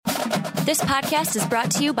This podcast is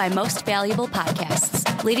brought to you by Most Valuable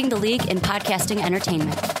Podcasts, leading the league in podcasting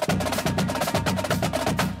entertainment.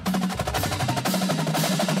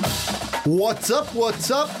 What's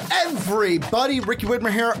up, everybody? Ricky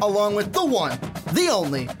Whitmer here, along with the one, the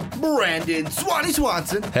only, Brandon Swanee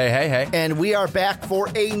Swanson. Hey. And we are back for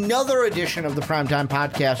another edition of the Primetime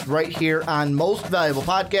Podcast right here on Most Valuable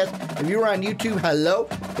Podcast. If you're on YouTube, hello.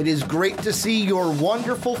 It is great to see your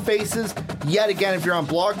wonderful faces yet again. If you're on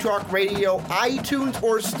Blog Talk Radio, iTunes,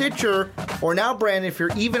 or Stitcher, or now, Brandon, if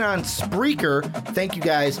you're even on Spreaker, thank you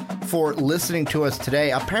guys for listening to us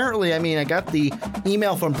today. Apparently, I got the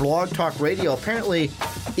email from Blog Talk Radio. Apparently,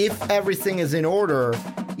 if everything is in order,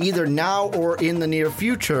 either now or in the near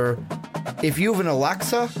future, if you have an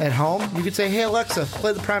Alexa at home, you could say, "Hey, Alexa,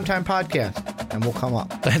 play the Primetime Podcast," and we'll come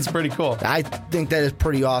up. That's pretty cool. I think that is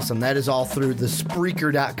pretty awesome. That is all through the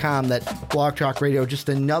Spreaker.com, that Blog Talk Radio, just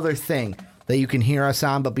another thing that you can hear us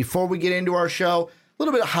on. But before we get into our show, a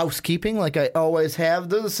little bit of housekeeping, like I always have.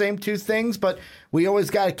 They're the same two things, but we always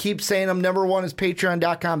got to keep saying them. Number one is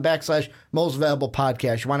patreon.com/Most Valuable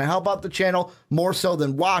Podcast. You want to help out the channel more so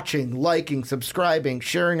than watching, liking, subscribing,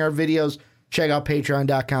 sharing our videos, check out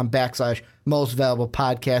patreon.com/Most Valuable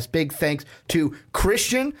Podcast. Big thanks to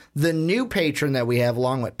Christian, the new patron that we have,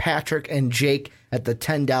 along with Patrick and Jake at the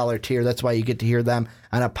 $10 tier. That's why you get to hear them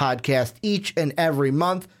on a podcast each and every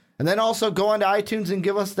month. And then also go onto iTunes and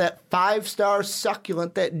give us that 5-star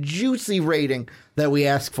succulent, that juicy rating that we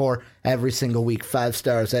ask for every single week. 5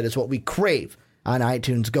 stars. That is what we crave on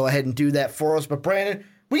iTunes. Go ahead and do that for us. But Brandon,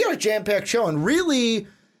 we got a jam-packed show, and really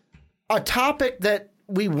a topic that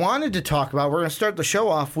we wanted to talk about. We're going to start the show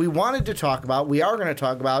off. We are going to talk about,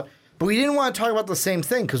 but we didn't want to talk about the same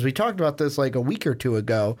thing because we talked about this like a week or two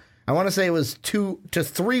ago. I want to say it was 2 to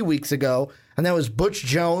 3 weeks ago, and that was Butch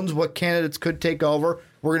Jones, what candidates could take over.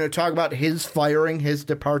 We're going to talk about his firing, his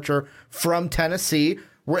departure from Tennessee,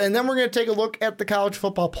 and then we're going to take a look at the college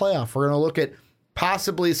football playoff. We're going to look at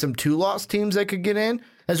possibly some 2-loss teams that could get in,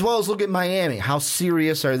 as well as look at Miami. How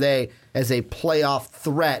serious are they as a playoff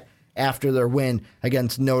threat after their win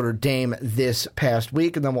against Notre Dame this past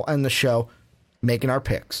week? And then we'll end the show making our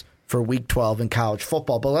picks for Week 12 in college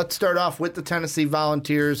football. But let's start off with the Tennessee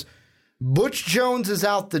Volunteers. Butch Jones is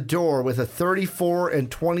out the door with a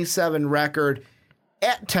 34-27 record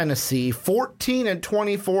at Tennessee,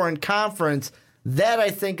 14-24 in conference. That, I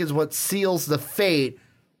think, is what seals the fate.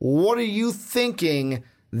 What are you thinking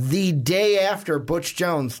the day after Butch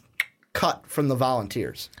Jones cut from the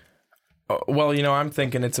Volunteers? Well, I'm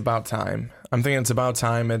thinking it's about time.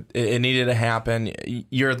 It needed to happen.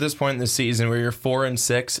 You're at this point in the season where you're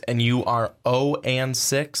 4-6 and you are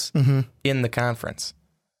 0-6 in the conference.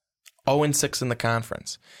 0-6 in the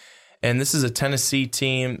conference. And this is a Tennessee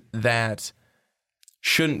team that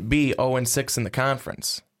shouldn't be 0-6 in the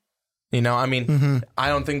conference. I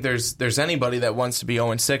don't think there's anybody that wants to be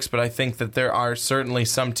 0-6, but I think that there are certainly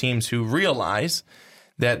some teams who realize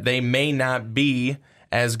that they may not be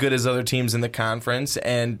as good as other teams in the conference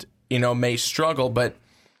and, may struggle. But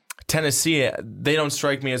Tennessee, they don't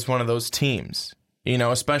strike me as one of those teams,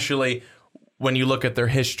 especially when you look at their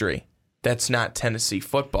history. That's not Tennessee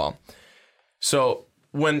football. So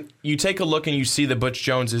when you take a look and you see that Butch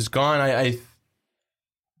Jones is gone, I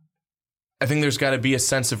think there's got to be a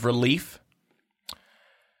sense of relief.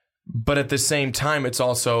 But at the same time, it's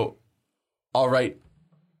also, all right,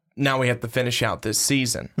 now we have to finish out this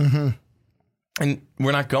season. And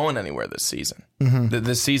we're not going anywhere this season.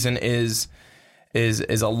 This season is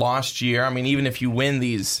a lost year. Even if you win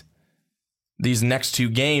these next 2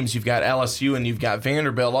 games, you've got LSU and you've got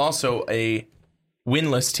Vanderbilt, also a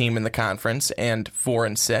winless team in the conference and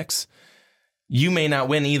 4-6. You may not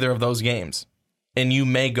win either of those games, and you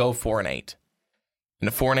may go 4-8. And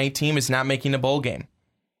a 4-8 team is not making a bowl game.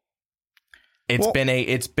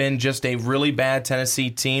 It's been just a really bad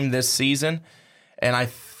Tennessee team this season, and I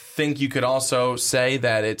think you could also say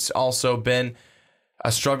that it's also been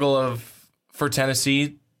a struggle for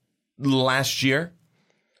Tennessee last year.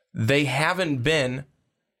 They haven't been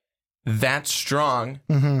that strong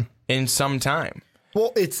in some time.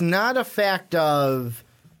 Well, it's not a fact of,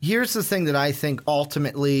 here's the thing that I think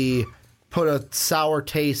ultimately put a sour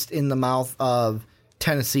taste in the mouth of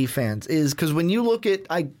Tennessee fans, is because when you look at,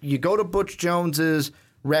 you go to Butch Jones's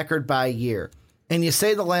record by year, and you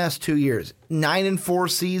say the last 2 years, 9-4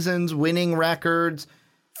 seasons, winning records,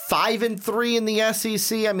 5-3 in the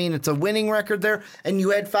SEC. It's a winning record there, and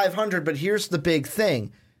you had 500. But here's the big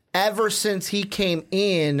thing: ever since he came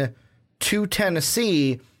in to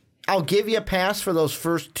Tennessee, I'll give you a pass for those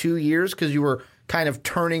first 2 years because you were kind of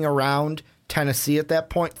turning around Tennessee at that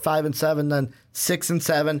point, 5-7, then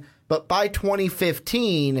 6-7. But by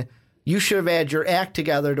 2015, you should have had your act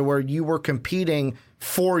together to where you were competing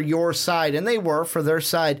for your side, and they were for their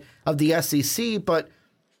side of the SEC. But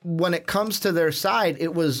when it comes to their side,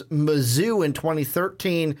 it was Mizzou in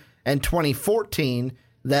 2013 and 2014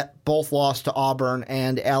 that both lost to Auburn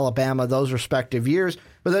and Alabama those respective years.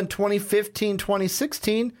 But then 2015,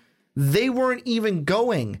 2016, they weren't even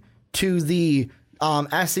going to the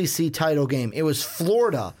SEC title game. It was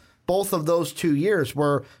Florida, both of those 2 years,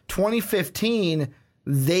 where 2015,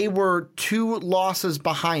 they were 2 losses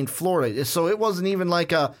behind Florida. So it wasn't even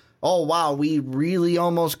like oh, wow, we really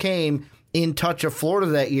almost came in touch of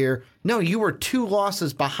Florida that year. No, you were 2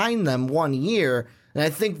 losses behind them 1 year. And I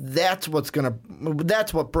think that's what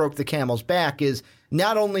broke the camel's back is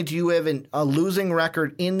not only do you have a losing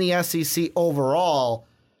record in the SEC overall,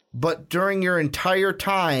 but during your entire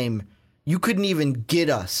time, you couldn't even get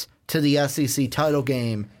us to the SEC title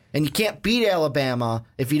game. And you can't beat Alabama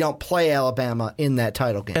if you don't play Alabama in that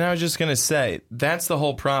title game. And I was just going to say, that's the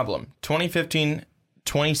whole problem. 2015,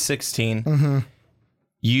 2016,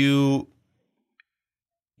 you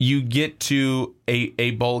get to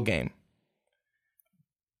a bowl game.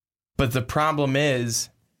 But the problem is,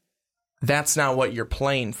 that's not what you're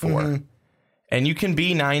playing for. And you can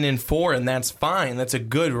be 9-4, and that's fine. That's a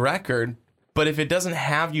good record. But if it doesn't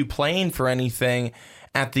have you playing for anything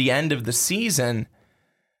at the end of the season,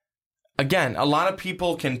 again, a lot of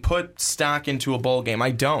people can put stock into a bowl game. I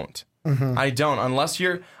don't. I don't. Unless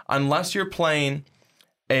you're playing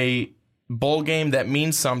a bowl game that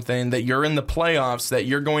means something, that you're in the playoffs, that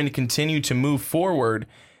you're going to continue to move forward,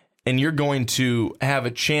 and you're going to have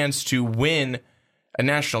a chance to win a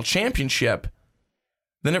national championship,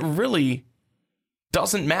 then it really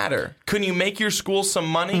doesn't matter. Can you make your school some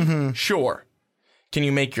money? Sure. Can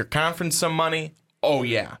you make your conference some money? Oh,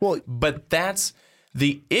 yeah. Well, but that's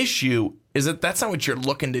the issue, is that that's not what you're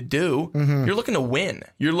looking to do. You're looking to win.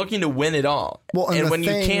 You're looking to win it all. Well, and when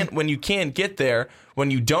you can't get there,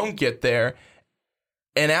 when you don't get there,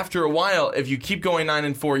 and after a while, if you keep going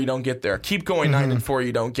 9-4, you don't get there. Keep going 9-4,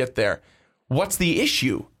 you don't get there. What's the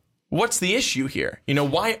issue? What's the issue here?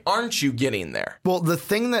 Why aren't you getting there? Well, the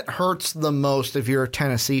thing that hurts the most if you're a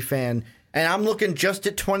Tennessee fan, and I'm looking just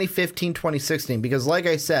at 2015, 2016, because like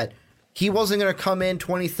I said, he wasn't going to come in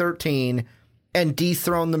 2013 and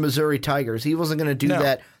dethrone the Missouri Tigers. He wasn't going to do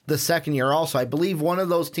that the second year also. I believe one of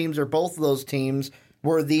those teams or both of those teams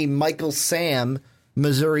were the Michael Sam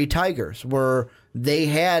Missouri Tigers, where they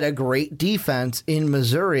had a great defense in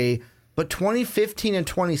Missouri. But 2015 and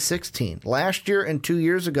 2016, last year and 2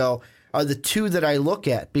 years ago, are the two that I look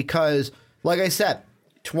at because, like I said,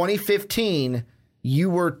 2015, you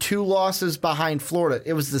were 2 losses behind Florida.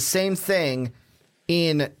 It was the same thing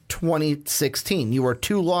in 2016. You were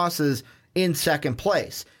 2 losses in second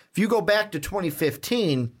place. If you go back to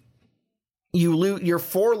 2015, you lose your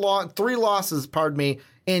 3 losses,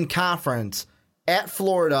 in conference at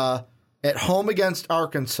Florida, at home against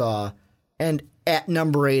Arkansas, and at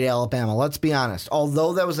number 8 Alabama. Let's be honest.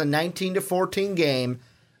 Although that was a 19-14 game,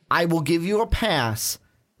 I will give you a pass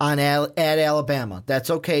on at Alabama. That's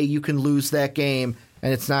okay. You can lose that game,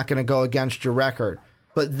 and it's not going to go against your record.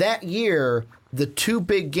 But that year, the 2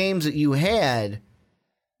 big games that you had,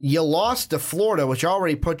 you lost to Florida, which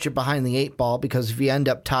already put you behind the 8 ball because if you end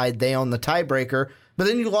up tied, they own the tiebreaker. But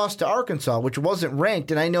then you lost to Arkansas, which wasn't ranked.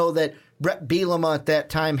 And I know that Brett Bielema at that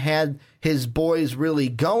time had his boys really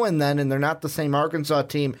going then, and they're not the same Arkansas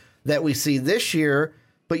team that we see this year.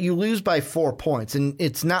 But you lose by 4 points. And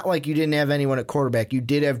it's not like you didn't have anyone at quarterback. You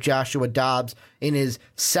did have Joshua Dobbs in his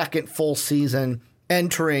second full season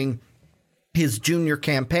entering his junior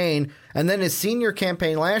campaign. And then his senior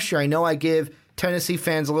campaign last year, I know I give Tennessee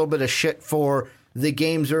fans a little bit of shit for the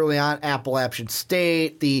games early on, Appalachian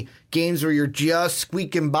State, the games where you're just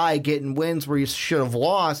squeaking by getting wins where you should have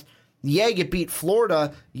lost. Yeah, you beat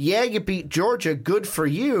Florida. Yeah, you beat Georgia. Good for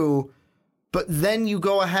you. But then you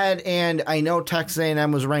go ahead and I know Texas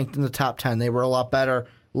A&M was ranked in the top 10. They were a lot better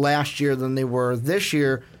last year than they were this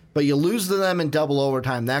year. But you lose to them in double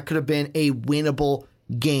overtime. That could have been a winnable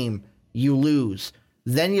game. You lose.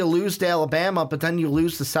 Then you lose to Alabama, but then you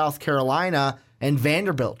lose to South Carolina and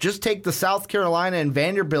Vanderbilt. Just take the South Carolina and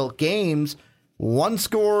Vanderbilt games. One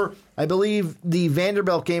score, I believe the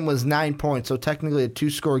Vanderbilt game was 9 points, so technically a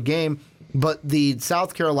 2-score game. But the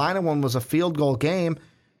South Carolina one was a field goal game.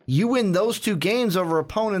 You win those 2 games over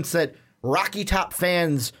opponents that Rocky Top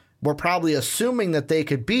fans were probably assuming that they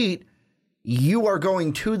could beat. You are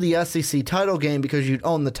going to the SEC title game because you'd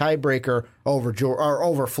own the tiebreaker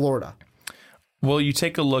over Florida. Well, you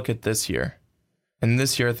take a look at this year, and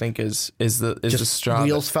this year I think is the straw.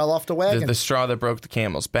 Wheels fell off the wagon. The straw that broke the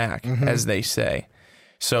camel's back, as they say.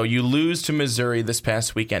 So you lose to Missouri this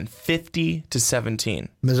past weekend, 50-17.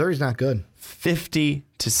 Missouri's not good. 50-17.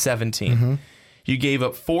 Mm-hmm. You gave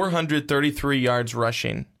up 433 yards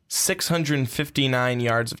rushing, 659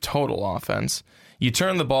 yards of total offense. You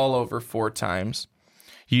turned the ball over 4 times.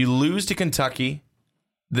 You lose to Kentucky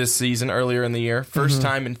this season, earlier in the year. First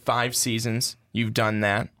time in 5 seasons you've done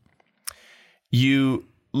that. You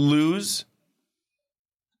lose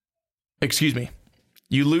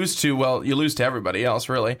to everybody else,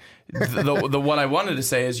 really. What I wanted to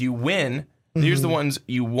say is you win. Here's the ones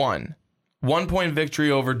you won. 1-point victory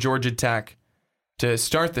over Georgia Tech to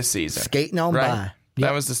start the season. Skating on right? by. Yep.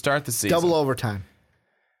 That was to start the season. Double overtime.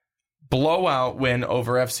 Blowout win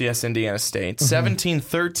over FCS Indiana State.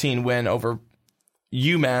 17-13 win over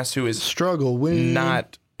UMass, who is struggle win,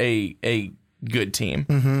 not a good team.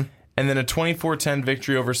 And then a 24-10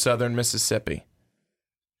 victory over Southern Mississippi.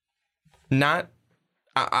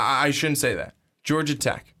 I shouldn't say that. Georgia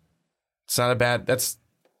Tech. That's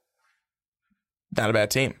not a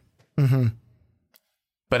bad team.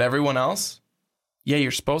 But everyone else, yeah,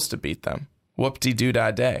 you're supposed to beat them.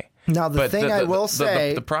 Whoop-de-doo-dah-day. Now, the thing I will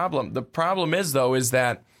say... The problem is, though, is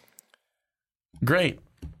that, great,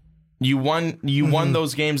 you won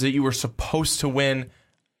those games that you were supposed to win,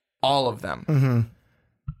 all of them.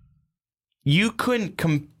 You couldn't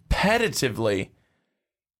competitively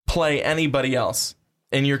play anybody else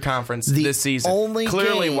in your conference this season.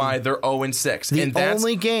 Clearly why they're 0-6. The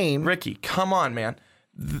only game... Ricky, come on, man.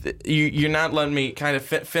 You're not letting me kind of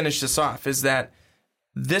finish this off, is that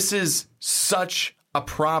this is such a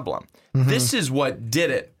problem. This is what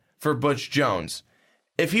did it for Butch Jones.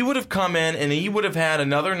 If he would have come in and he would have had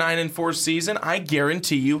another 9-4 season, I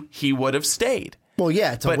guarantee you he would have stayed. Well,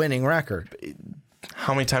 yeah, it's a winning record.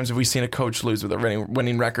 How many times have we seen a coach lose with a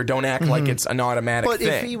winning record? Don't act like it's an automatic thing.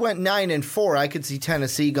 But if he went 9-4, I could see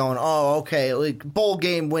Tennessee going, oh, okay, like bowl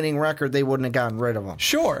game winning record, they wouldn't have gotten rid of him.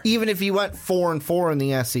 Sure. Even if he went 4-4 in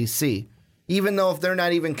the SEC. Even though if they're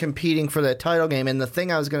not even competing for that title game. And the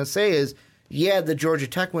thing I was going to say is, yeah, the Georgia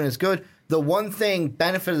Tech win is good. The one thing,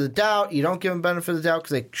 benefit of the doubt, you don't give them benefit of the doubt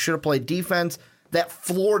because they should have played defense. That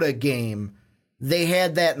Florida game, they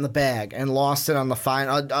had that in the bag and lost it on the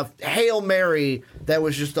final. A Hail Mary that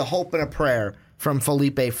was just a hope and a prayer from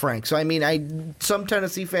Felipe Frank. So, I mean, some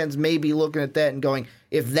Tennessee fans may be looking at that and going,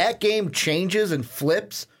 if that game changes and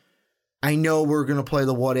flips, I know we're going to play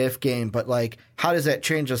the what-if game, but, like, how does that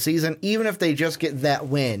change the season? Even if they just get that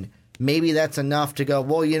win, maybe that's enough to go,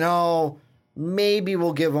 well, you know, maybe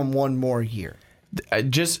we'll give them one more year.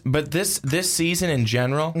 But this season in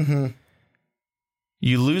general,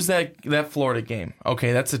 you lose that Florida game.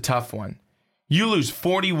 Okay, that's a tough one. You lose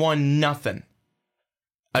 41-0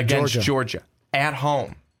 against Georgia at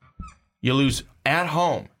home. You lose at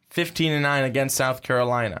home 15-9 against South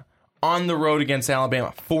Carolina. On the road against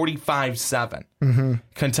Alabama, 45-7.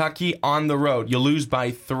 Kentucky on the road, you lose by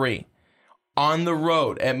 3. On the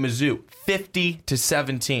road at Mizzou,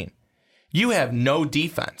 50-17. You have no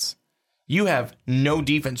defense.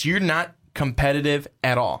 You're not competitive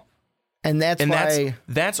at all. And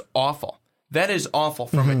that's awful. That is awful.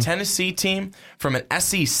 From a Tennessee team, from an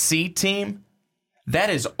SEC team, that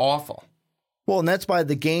is awful. Well, and that's why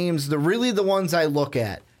the games, the ones I look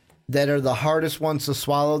at that are the hardest ones to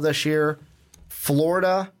swallow this year,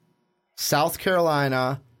 Florida, South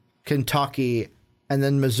Carolina, Kentucky, and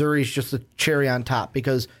then Missouri's just the cherry on top.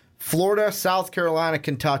 Because Florida, South Carolina,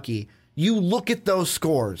 Kentucky, you look at those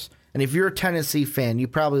scores, and if you're a Tennessee fan, you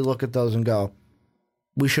probably look at those and go,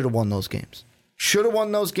 we should have won those games. Should have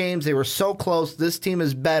won those games. They were so close. This team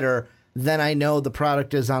is better than I know the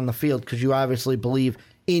product is on the field because you obviously believe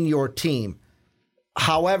in your team.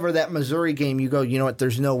 However, that Missouri game, you go, you know what,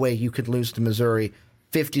 there's no way you could lose to Missouri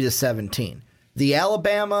 50-17. The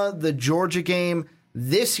Alabama, the Georgia game,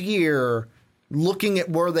 this year, looking at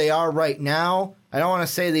where they are right now, I don't want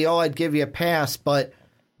to say I'd give you a pass, but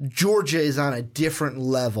Georgia is on a different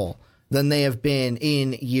level than they have been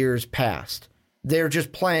in years past. They're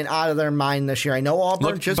just playing out of their mind this year. I know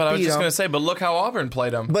Auburn just beat them. But I was just going to say, but look how Auburn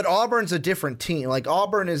played them. But Auburn's a different team. Like,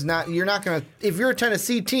 Auburn is not, you're not going to, if you're a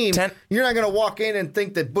Tennessee team, you're not going to walk in and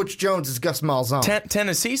think that Butch Jones is Gus Malzahn.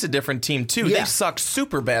 Tennessee's a different team, too. Yeah. They suck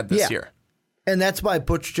super bad this year. And that's why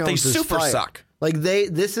Butch Jones is super fired. Suck. Like,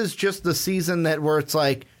 this is just the season where it's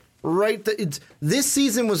like, this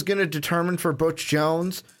season was going to determine for Butch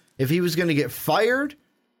Jones if he was going to get fired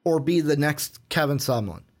or be the next Kevin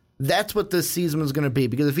Sumlin. That's what this season was going to be.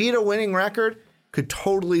 Because if he had a winning record, could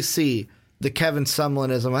totally see the Kevin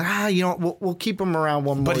Sumlinism. Like, you know, we'll keep him around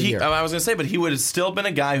one more year. I was going to say, but he would have still been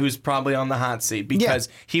a guy who's probably on the hot seat because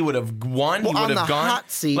he would have won. He would have gone.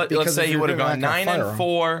 Hot seat. Let's say he would have gone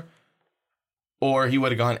 9-4, or he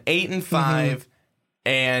would have gone 8-5,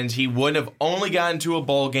 and he would have only gotten to a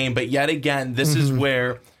bowl game. But yet again, this is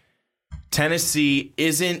where Tennessee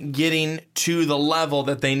isn't getting to the level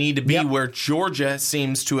that they need to be, where Georgia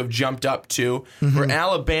seems to have jumped up to, where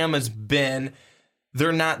Alabama's been.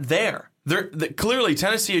 They're not there. Clearly,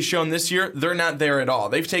 Tennessee has shown this year they're not there at all.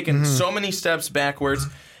 They've taken so many steps backwards.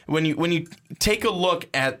 When you take a look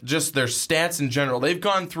at just their stats in general, they've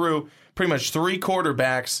gone through pretty much 3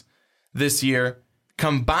 quarterbacks this year,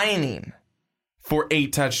 combining for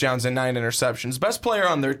 8 touchdowns and 9 interceptions. Best player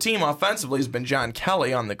on their team offensively has been John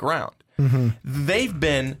Kelly on the ground. They've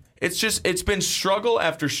been, it's been struggle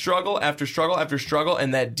after struggle after struggle after struggle,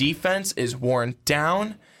 and that defense is worn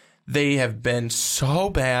down. They have been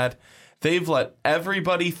so bad. They've let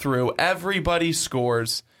everybody through. Everybody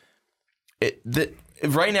scores.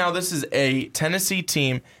 Right now, this is a Tennessee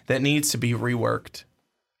team that needs to be reworked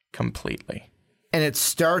completely. And it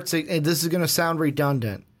starts, this is going to sound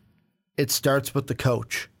redundant, it starts with the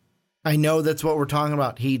coach. I know that's what we're talking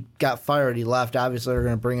about. He got fired. He left. Obviously, they're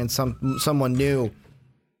going to bring in someone new.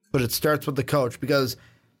 But it starts with the coach, because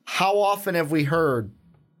how often have we heard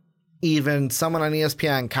even someone on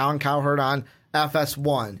ESPN, Colin Cowherd on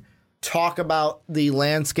FS1, talk about the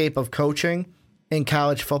landscape of coaching in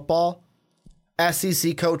college football?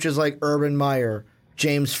 SEC coaches like Urban Meyer,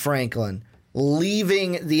 James Franklin,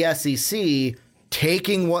 leaving the SEC,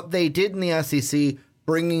 taking what they did in the SEC,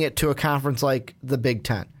 bringing it to a conference like the Big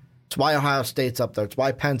Ten. It's why Ohio State's up there. It's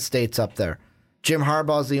why Penn State's up there. Jim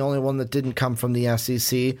Harbaugh's the only one that didn't come from the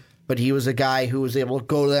SEC, but he was a guy who was able to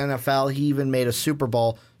go to the NFL. He even made a Super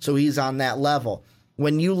Bowl, so he's on that level.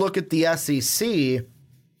 When you look at the SEC,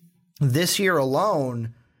 this year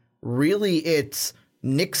alone, really it's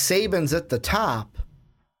Nick Saban's at the top,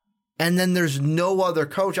 and then there's no other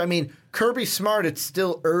coach. I mean, Kirby Smart, it's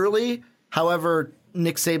still early. However,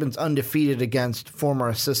 Nick Saban's undefeated against former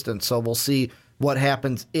assistants, so we'll see what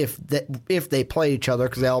happens if they play each other,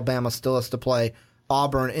 because Alabama still has to play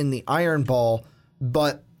Auburn in the Iron Bowl.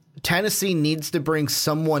 But Tennessee needs to bring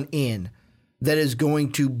someone in that is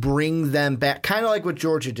going to bring them back, kind of like what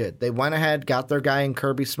Georgia did. They went ahead, got their guy in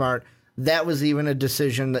Kirby Smart. That was even a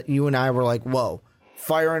decision that you and I were like, whoa,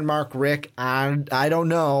 firing Mark Richt, I don't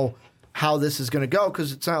know how this is going to go,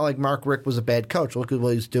 because it's not like Mark Richt was a bad coach. Look at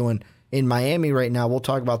what he's doing in Miami right now. We'll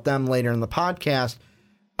talk about them later in the podcast.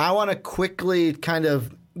 I want to quickly kind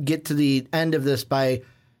of get to the end of this by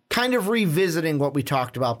kind of revisiting what we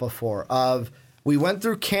talked about before. We went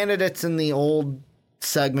through candidates in the old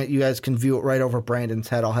segment. You guys can view it right over Brandon's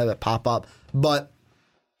head. I'll have it pop up. But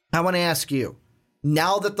I want to ask you,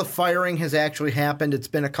 now that the firing has actually happened, it's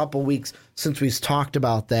been a couple weeks since we've talked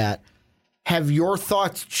about that. Have your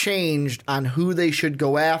thoughts changed on who they should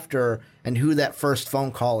go after and who that first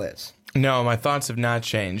phone call is? No, my thoughts have not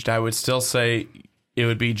changed. I would still say it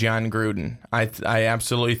would be John Gruden. I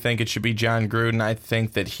absolutely think it should be John Gruden. I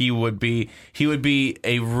think that he would be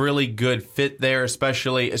a really good fit there,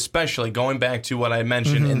 especially going back to what I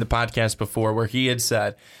mentioned in the podcast before, where he had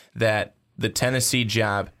said that the Tennessee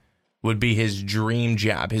job would be his dream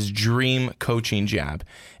job, his dream coaching job.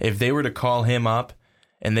 If they were to call him up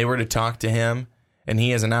and they were to talk to him, and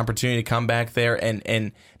he has an opportunity to come back there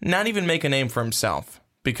and not even make a name for himself,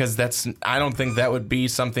 because I don't think that would be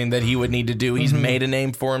something that he would need to do. He's made a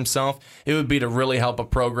name for himself. It would be to really help a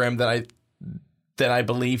program that I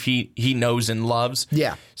believe he knows and loves.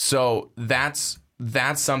 Yeah. So that's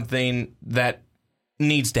something that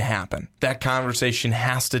needs to happen. That conversation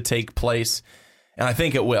has to take place, and I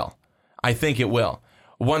think it will.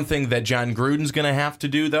 One thing that John Gruden's going to have to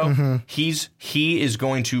do, though, he is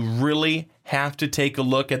going to really have to take a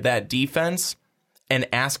look at that defense and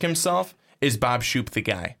ask himself, is Bob Shoop the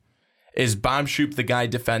guy? Is Bob Shoop the guy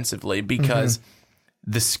defensively? Because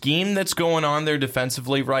the scheme that's going on there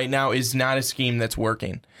defensively right now is not a scheme that's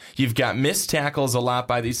working. You've got missed tackles a lot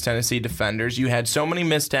by these Tennessee defenders. You had so many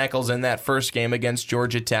missed tackles in that first game against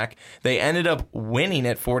Georgia Tech. They ended up winning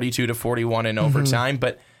at 42-41 in overtime,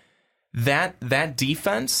 but that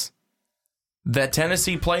defense that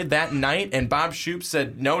Tennessee played that night, and Bob Shoop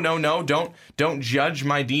said, no, don't judge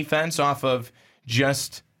my defense off of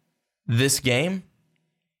just this game.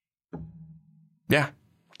 Yeah,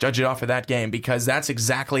 judge it off of that game, because that's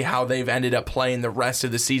exactly how they've ended up playing the rest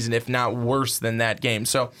of the season, if not worse than that game.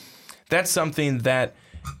 So that's something that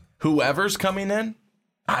whoever's coming in,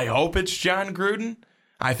 I hope it's John Gruden.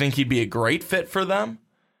 I think he'd be a great fit for them.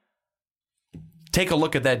 Take a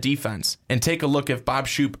look at that defense and take a look if Bob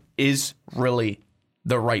Shoop is really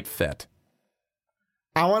the right fit.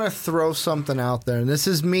 I want to throw something out there, and this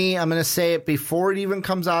is me. I'm going to say it before it even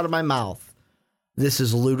comes out of my mouth. This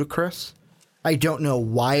is ludicrous. I don't know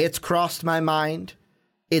why it's crossed my mind.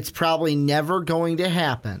 It's probably never going to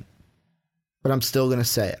happen, but I'm still going to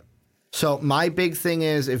say it. So my big thing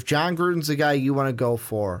is, if John Gruden's the guy you want to go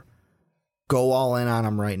for, go all in on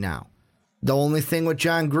him right now. The only thing with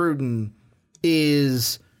John Gruden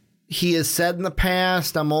is he has said in the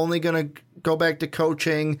past, I'm only going to go back to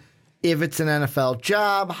coaching if it's an NFL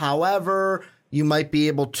job. However, you might be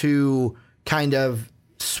able to kind of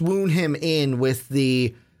swoon him in with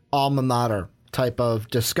the alma mater type of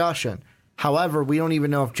discussion. However, we don't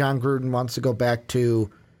even know if John Gruden wants to go back to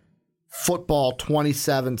football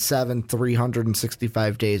 27/7,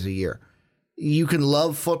 365 days a year. You can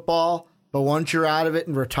love football, but once you're out of it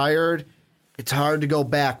and retired, it's hard to go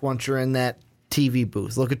back once you're in that TV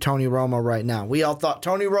booth. Look at Tony Romo right now. We all thought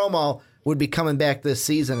Tony Romo would be coming back this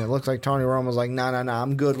season. It looks like Tony Romo's like, no,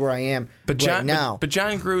 I'm good where I am now. But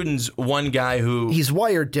John Gruden's one guy who... He's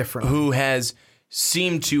wired different. Who has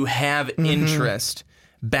seemed to have interest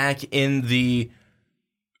back in the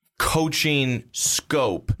coaching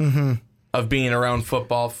scope of being around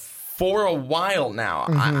football for a while now.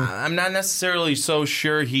 I'm not necessarily so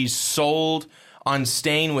sure he's sold on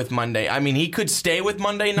staying with Monday. I mean, he could stay with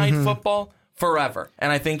Monday Night Football forever,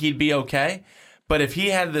 and I think he'd be okay. But if he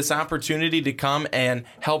had this opportunity to come and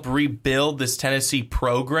help rebuild this Tennessee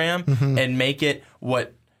program and make it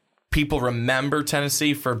what people remember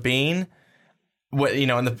Tennessee for being, what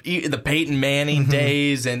in the Peyton Manning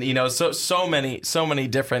days, and so many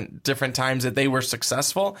different times that they were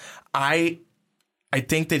successful, I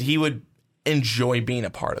think that he would enjoy being a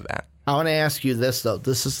part of that. I want to ask you this though.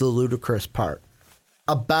 This is the ludicrous part.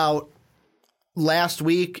 About last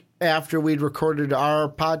week, after we'd recorded our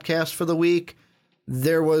podcast for the week,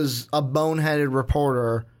 there was a boneheaded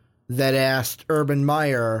reporter that asked Urban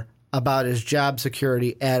Meyer about his job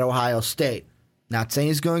security at Ohio State. Not saying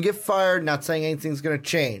he's going to get fired, not saying anything's going to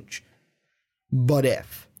change. But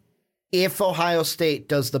if Ohio State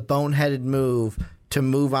does the boneheaded move to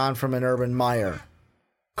move on from an Urban Meyer,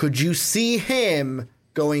 could you see him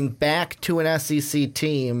going back to an SEC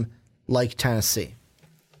team like Tennessee?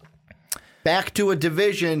 Back to a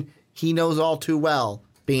division he knows all too well,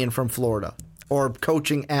 being from Florida or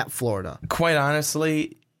coaching at Florida. Quite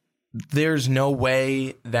honestly, there's no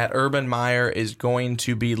way that Urban Meyer is going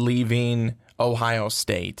to be leaving Ohio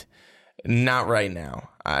State. Not right now.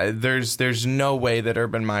 There's no way that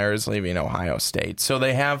Urban Meyer is leaving Ohio State. So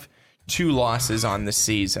they have 2 losses on the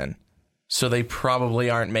season. So they probably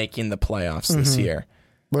aren't making the playoffs this year.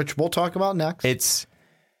 Which we'll talk about next.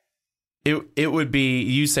 It would be,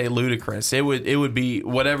 you say ludicrous. It would be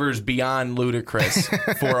whatever's beyond ludicrous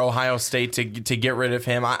for Ohio State to get rid of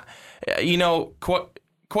him.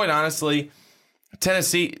 Quite honestly,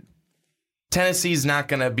 Tennessee's not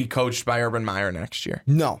going to be coached by Urban Meyer next year.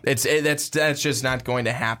 No, that's just not going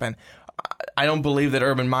to happen. I don't believe that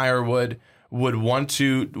Urban Meyer would want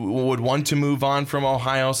to move on from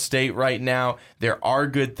Ohio State right now. There are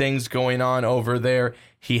good things going on over there.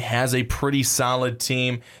 He has a pretty solid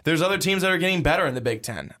team. There's other teams that are getting better in the Big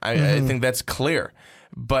Ten. I think that's clear.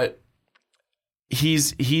 But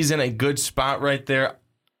he's in a good spot right there.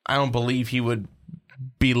 I don't believe he would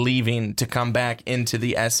be leaving to come back into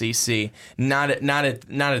the SEC. Not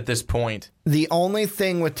at this point. The only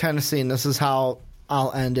thing with Tennessee, and this is how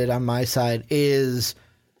I'll end it on my side, is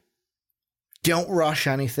don't rush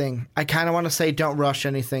anything. I kind of want to say don't rush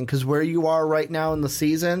anything, because where you are right now in the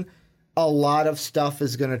season, a lot of stuff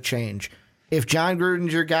is going to change. If John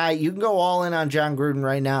Gruden's your guy, you can go all in on John Gruden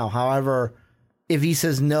right now. However, if he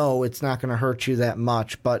says no, it's not going to hurt you that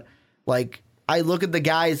much. But like, I look at the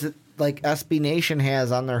guys that like SB Nation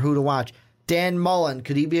has on their Who to Watch. Dan Mullen,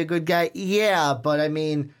 could he be a good guy? Yeah, but I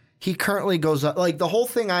mean, he currently goes up. Like, the whole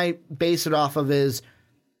thing I base it off of is,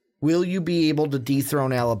 will you be able to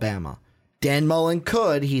dethrone Alabama? Dan Mullen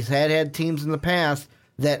could. He's had teams in the past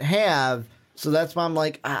that have. So that's why I'm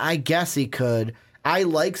like, I guess he could. I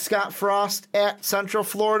like Scott Frost at Central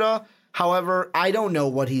Florida. However, I don't know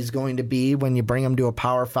what he's going to be when you bring him to a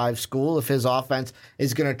Power 5 school, if his offense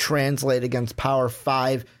is going to translate against Power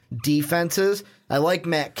 5 defenses. I like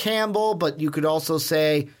Matt Campbell, but you could also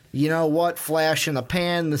say, you know what, flash in the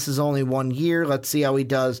pan. This is only 1 year. Let's see how he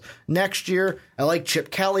does next year. I like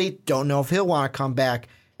Chip Kelly. Don't know if he'll want to come back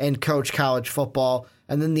and coach college football.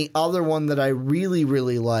 And then the other one that I really,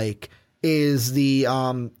 really like is the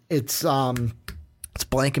it's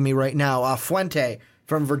blanking me right now. Fuente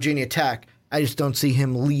from Virginia Tech. I just don't see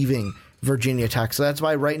him leaving Virginia Tech. So that's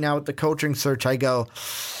why right now with the coaching search, I go,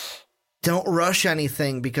 don't rush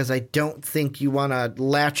anything, because I don't think you want to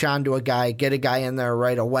latch onto a guy, get a guy in there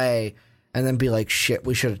right away, and then be like, shit,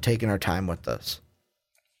 we should have taken our time with this.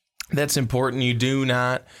 That's important. You do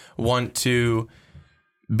not want to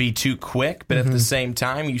be too quick, but at the same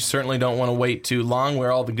time, you certainly don't want to wait too long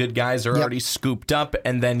where all the good guys are already scooped up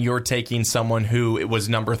and then you're taking someone who it was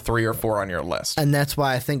number 3 or 4 on your list. And that's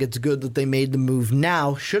why I think it's good that they made the move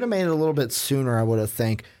now. Should have made it a little bit sooner, I would have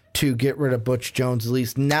think, to get rid of Butch Jones. At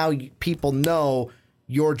least now people know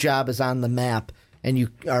your job is on the map and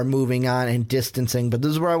you are moving on and distancing. But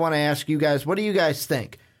this is where I want to ask you guys, what do you guys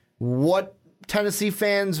think? What Tennessee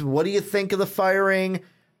fans, what do you think of the firing?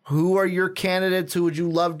 Who are your candidates? Who would you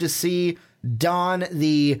love to see don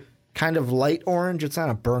the kind of light orange? It's not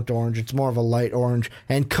a burnt orange. It's more of a light orange.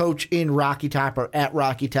 And coach in Rocky Top or at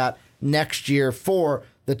Rocky Top next year for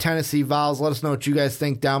the Tennessee Vols. Let us know what you guys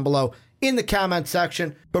think down below in the comment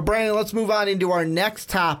section. But Brandon, let's move on into our next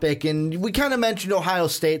topic. And we kind of mentioned Ohio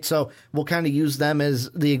State, so we'll kind of use them as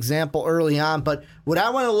the example early on. But what I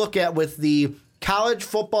want to look at with the college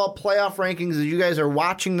football playoff rankings, as you guys are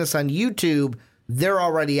watching this on YouTube, they're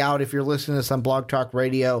already out. If you're listening to this on Blog Talk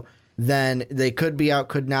Radio, then they could be out,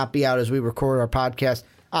 could not be out as we record our podcast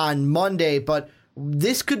on Monday. But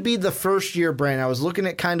this could be the first year, Brandon. I was looking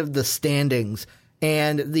at kind of the standings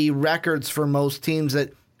and the records for most teams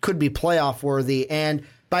that could be playoff worthy. And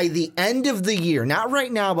by the end of the year, not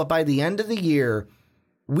right now, but by the end of the year,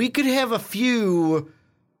 we could have a few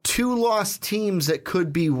 2-loss teams that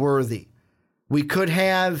could be worthy. We could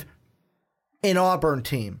have an Auburn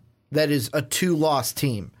team that is a 2-loss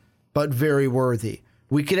team, but very worthy.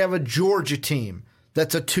 We could have a Georgia team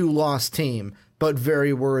that's a 2-loss team, but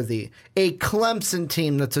very worthy. A Clemson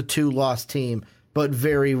team that's a 2-loss team, but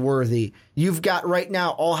very worthy. You've got right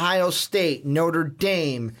now Ohio State, Notre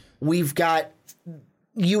Dame. We've got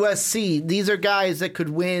USC. These are guys that could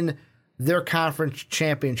win their conference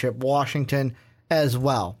championship. Washington as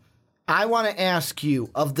well. I want to ask you,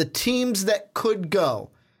 of the teams that could go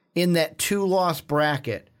in that 2-loss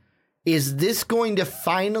bracket, is this going to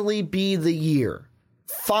finally be the year,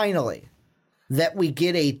 finally, that we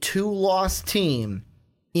get a 2-loss team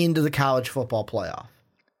into the college football playoff?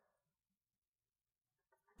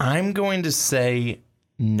 I'm going to say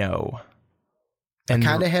no. And I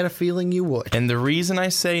kind of had a feeling you would. And the reason I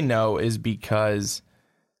say no is because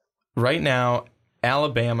right now,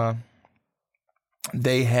 Alabama,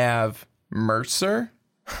 they have Mercer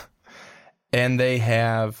and they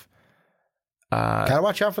have... Gotta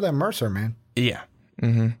watch out for that Mercer, man. Yeah.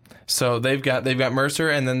 Mm-hmm. So they've got Mercer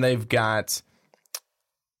and then they've got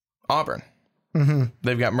Auburn. Mm-hmm.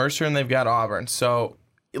 They've got Mercer and they've got Auburn. So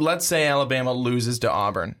let's say Alabama loses to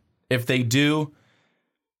Auburn. If they do,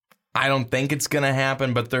 I don't think it's going to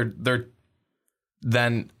happen, but they're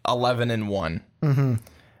then 11-1. Mm-hmm.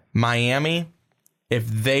 Miami, if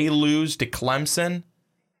they lose to Clemson,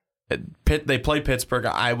 they play Pittsburgh.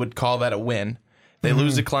 I would call that a win. They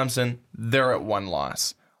lose to Clemson, they're at 1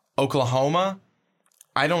 loss. Oklahoma,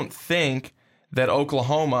 I don't think that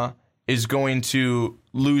Oklahoma is going to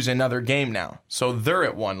lose another game now. So they're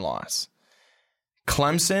at 1 loss.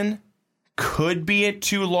 Clemson could be at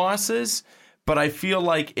 2 losses, but I feel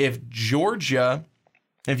like if Georgia,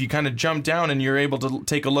 if you kind of jump down and you're able to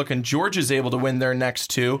take a look and Georgia's able to win their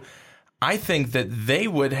next 2, I think that they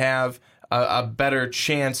would have a better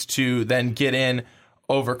chance to then get in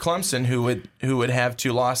over Clemson, who would have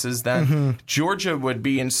 2 losses. Then Georgia would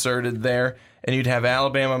be inserted there, and you'd have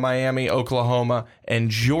Alabama, Miami, Oklahoma, and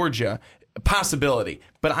Georgia. Possibility.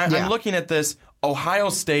 But I'm looking at this. Ohio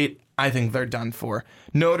State, I think they're done for.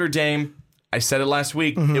 Notre Dame, I said it last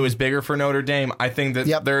week, it was bigger for Notre Dame. I think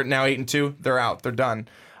that they're now 8-2. They're out. They're done.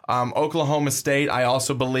 Oklahoma State, I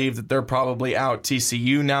also believe that they're probably out.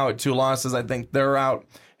 TCU now at 2 losses. I think they're out.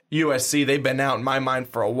 USC, they've been out in my mind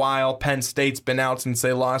for a while. Penn State's been out since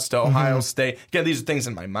they lost to Ohio State. Again, these are things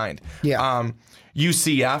in my mind. Yeah.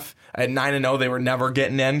 UCF at 9-0, they were never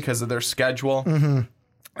getting in because of their schedule.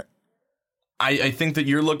 I think that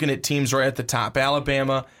you're looking at teams right at the top.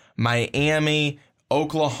 Alabama, Miami,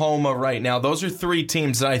 Oklahoma right now. Those are 3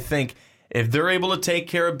 teams that I think if they're able to take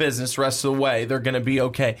care of business the rest of the way, they're going to be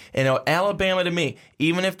okay. And Alabama, to me,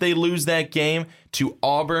 even if they lose that game to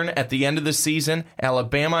Auburn at the end of the season,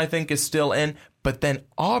 Alabama, I think, is still in. But then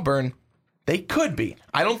Auburn, they could be.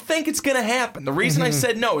 I don't think it's going to happen. The reason I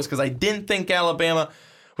said no is because I didn't think Alabama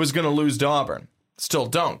was going to lose to Auburn. Still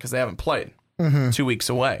don't, because they haven't played 2 weeks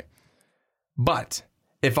away. But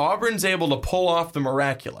if Auburn's able to pull off the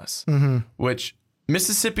miraculous, which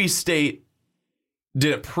Mississippi State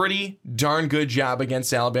did a pretty darn good job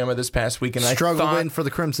against Alabama this past week. And struggle win for the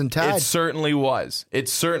Crimson Tide. It certainly was. It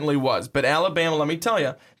certainly was. But Alabama, let me tell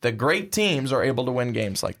you, the great teams are able to win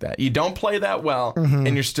games like that. You don't play that well,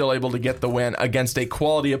 and you're still able to get the win against a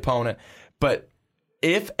quality opponent. But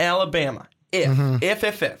if Alabama, if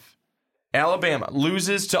Alabama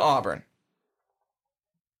loses to Auburn,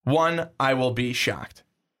 1, I will be shocked.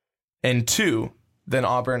 And 2, then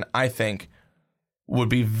Auburn, I think, would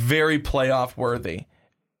be very playoff worthy.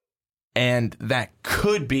 And that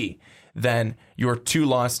could be then your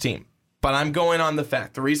 2-loss team. But I'm going on the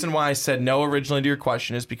fact. The reason why I said no originally to your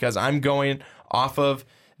question is because I'm going off of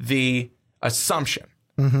the assumption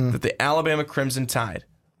that the Alabama Crimson Tide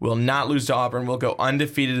will not lose to Auburn, will go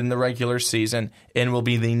undefeated in the regular season, and will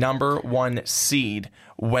be the number 1 seed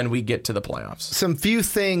when we get to the playoffs. Some few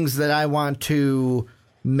things that I want to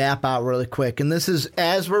map out really quick. And this is,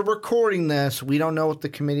 as we're recording this, we don't know what the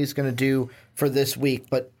committee is going to do for this week,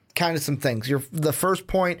 but kind of some things. The first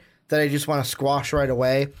point that I just want to squash right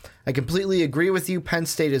away, I completely agree with you. Penn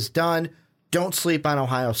State is done. Don't sleep on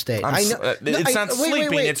Ohio State. It's not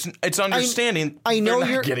sleeping. It's understanding. I know they're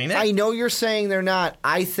you're not getting it. I know you're saying they're not.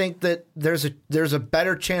 I think that there's a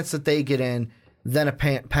better chance that they get in than a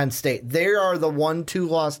Penn State. They are the 1-2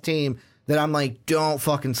 loss team that I'm like, don't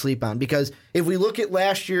fucking sleep on. Because if we look at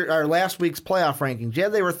last week's playoff rankings, yeah,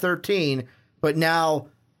 they were 13, but now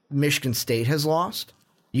Michigan State has lost.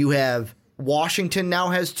 You have Washington now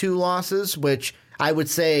has 2 losses, which I would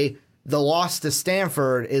say the loss to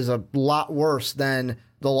Stanford is a lot worse than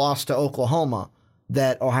the loss to Oklahoma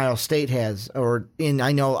that Ohio State has.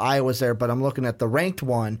 I know Iowa's there, but I'm looking at the ranked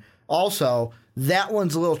one. Also, that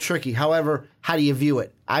one's a little tricky. However, how do you view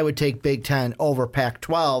it? I would take Big Ten over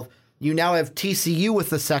Pac-12. You now have TCU with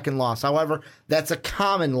the second loss. However, that's a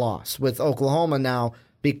common loss with Oklahoma now,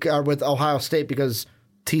 with Ohio State, because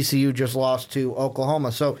TCU just lost to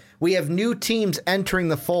Oklahoma. So we have new teams entering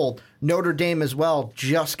the fold. Notre Dame as well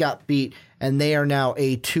just got beat, and they are now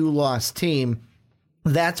a 2-loss team.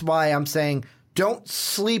 That's why I'm saying don't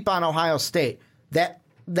sleep on Ohio State. That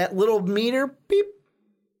little meter, beep,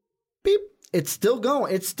 beep, it's still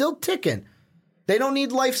going. It's still ticking. They don't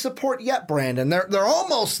need life support yet, Brandon. They're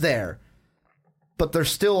almost there, but they're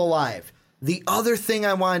still alive. The other thing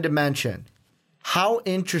I wanted to mention, how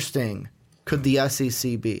interesting could the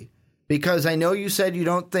SEC be? Because I know you said you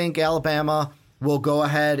don't think Alabama will go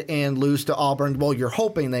ahead and lose to Auburn. Well, you're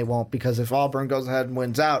hoping they won't, because if Auburn goes ahead and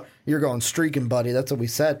wins out, you're going streaking, buddy. That's what we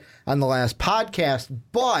said on the last podcast.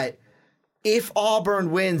 But if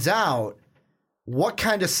Auburn wins out, what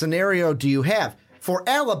kind of scenario do you have? For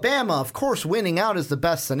Alabama, of course, winning out is the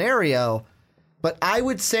best scenario, but I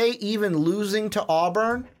would say even losing to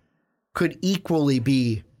Auburn could equally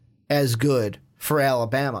be as good for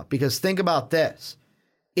Alabama. Because think about this.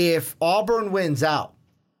 If Auburn wins out,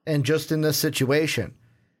 and just in this situation,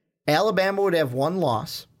 Alabama would have 1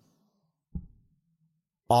 loss.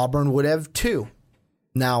 Auburn would have 2.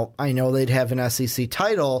 Now, I know they'd have an SEC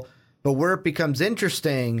title, but where it becomes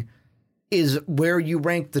interesting is where you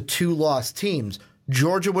rank the 2-loss teams.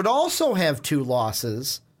 Georgia would also have 2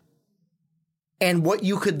 losses. And what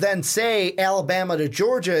you could then say, Alabama to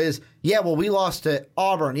Georgia, is, yeah, well, we lost to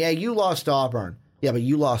Auburn. Yeah, you lost to Auburn. Yeah, but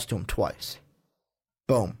you lost to them twice.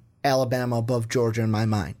 Boom. Alabama above Georgia in my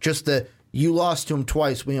mind. Just you lost to them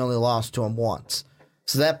twice, we only lost to them once.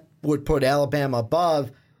 So that would put Alabama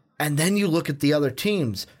above. And then you look at the other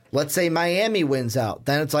teams. Let's say Miami wins out.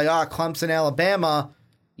 Then it's like, Clemson, Alabama.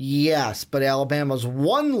 Yes, but Alabama's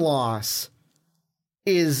 1 loss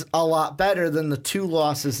is a lot better than the 2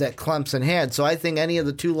 losses that Clemson had. So I think any of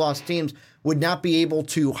the 2-loss teams would not be able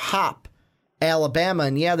to hop Alabama.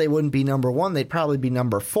 And yeah, they wouldn't be number 1. They'd probably be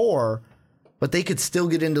number 4. But they could still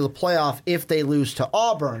get into the playoff if they lose to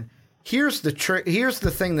Auburn. Here's the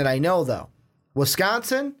thing that I know, though.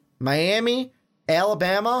 Wisconsin, Miami,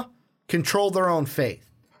 Alabama control their own fate.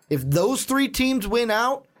 If those 3 teams win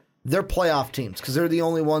out, they're playoff teams because they're the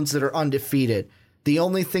only ones that are undefeated. The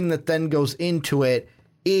only thing that then goes into it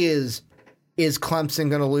is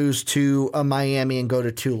Clemson going to lose to a Miami and go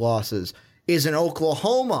to 2 losses? Is an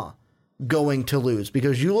Oklahoma going to lose?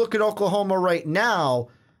 Because you look at Oklahoma right now,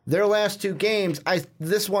 their last 2 games,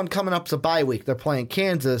 this one coming up is a bye week. They're playing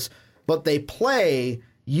Kansas, but they play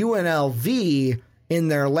UNLV in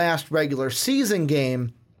their last regular season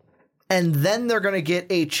game, and then they're going to get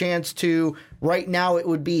a chance to, right now it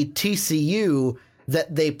would be TCU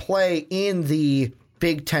that they play in the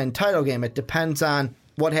Big Ten title game. It depends on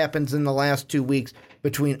what happens in the last 2 weeks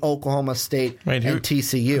between Oklahoma State and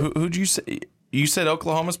TCU. Who'd you say? You said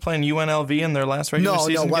Oklahoma's playing UNLV in their last regular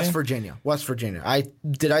season game? No, West Virginia. West Virginia.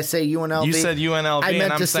 Did I say UNLV? You said UNLV,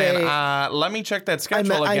 and I'm saying, let me check that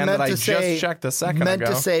schedule again that I just checked a second ago. I meant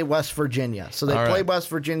to say West Virginia. So they play West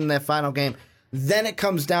Virginia in that final game. Then it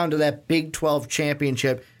comes down to that Big 12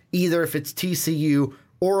 championship, either if it's TCU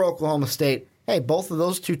or Oklahoma State. Hey, both of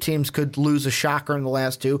those 2 teams could lose a shocker in the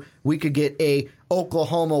last 2. We could get a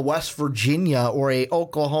Oklahoma-West Virginia or a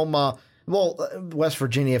Oklahoma Well, West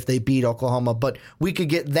Virginia if they beat Oklahoma, but we could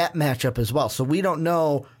get that matchup as well. So we don't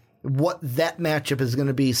know what that matchup is going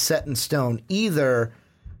to be set in stone either.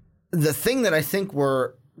 The thing that I think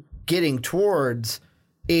we're getting towards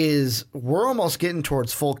is we're almost getting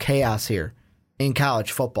towards full chaos here in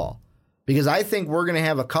college football, because I think we're going to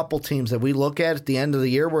have a couple teams that we look at the end of the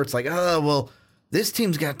year where it's like, oh, well, this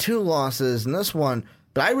team's got 2 losses and this one,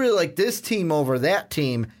 but I really like this team over that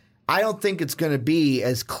team. I don't think it's going to be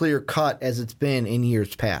as clear cut as it's been in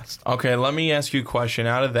years past. Okay, let me ask you a question.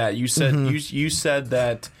 Out of that, you said you said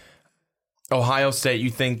that Ohio State, you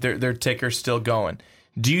think their ticker's still going.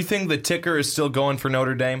 Do you think the ticker is still going for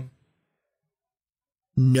Notre Dame?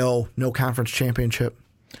 No conference championship.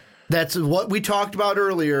 That's what we talked about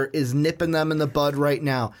earlier, is nipping them in the bud right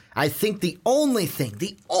now. I think the only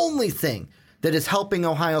thing that is helping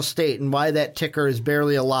Ohio State and why that ticker is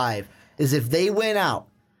barely alive is if they win out.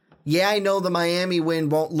 Yeah, I know the Miami win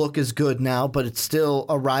won't look as good now, but it's still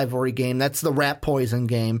a rivalry game. That's the rat poison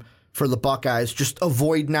game for the Buckeyes. Just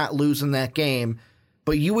avoid not losing that game.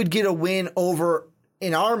 But you would get a win over,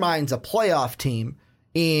 in our minds, a playoff team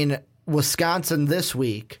in Wisconsin this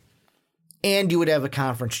week, and you would have a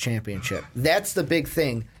conference championship. That's the big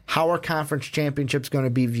thing. How are conference championships going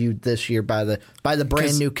to be viewed this year by the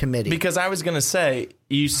brand new committee? Because I was going to say,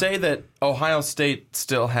 you say that Ohio State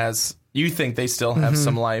still has, you think they still have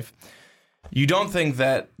some life. You don't think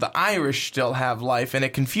that the Irish still have life, and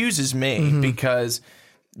it confuses me because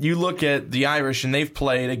you look at the Irish and they've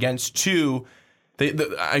played against they've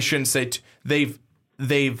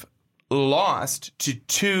lost to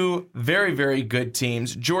 2 very, very good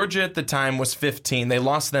teams. Georgia at the time was 15. They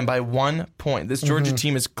lost them by 1 point. This Georgia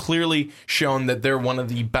team has clearly shown that they're one of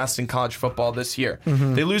the best in college football this year.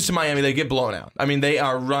 They lose to Miami, they get blown out. I mean, they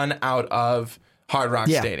are run out of Hard Rock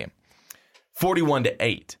Stadium.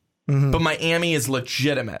 41-8. But Miami is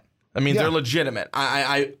legitimate. I mean, they're legitimate.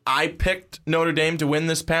 I picked Notre Dame to win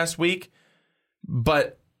this past week,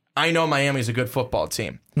 but I know Miami's a good football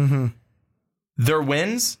team. Their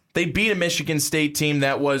wins, they beat a Michigan State team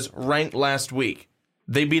that was ranked last week.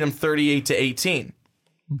 They beat them 38-18.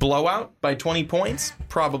 Blowout by 20 points?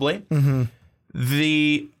 Probably.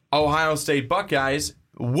 The Ohio State Buckeyes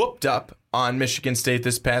whooped up on Michigan State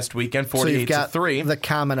this past weekend, 48-3. The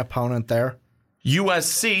common opponent there.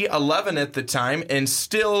 USC, 11 at the time, and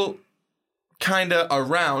still kind of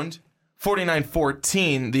around,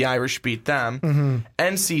 49-14, the Irish beat them.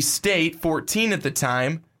 NC State, 14 at the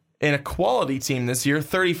time, and a quality team this year,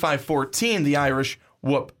 35-14, the Irish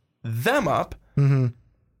whoop them up. You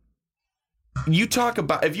talk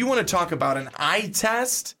about, if you want to talk about an eye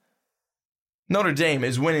test, Notre Dame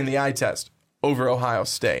is winning the eye test over Ohio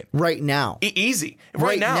State. Right now. Easy.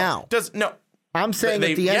 Right now. I'm saying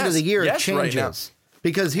at the end of the year it changes. Right,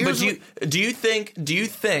 because here's do you think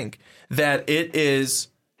that it is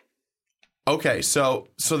okay, so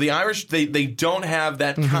the Irish they don't have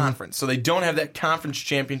that conference. So they don't have that conference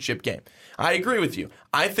championship game. I agree with you.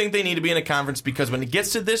 I think they need to be in a conference because when it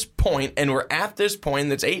gets to this point, and we're at this point,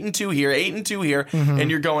 that's 8-2 here, 8-2 here,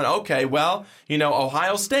 and you're going, okay, well,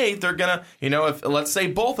 Ohio State, they're gonna, if let's say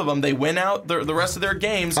both of them, they win out the rest of their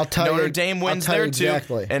games. Notre Dame wins their two,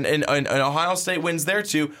 and Ohio State wins their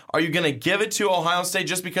two. Are you gonna give it to Ohio State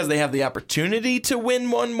just because they have the opportunity to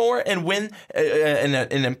win one more and win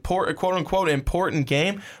an important, quote unquote, important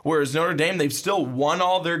game? Whereas Notre Dame, they've still won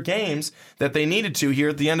all their games that they needed to here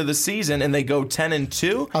at the end of the season, and they go 10-2.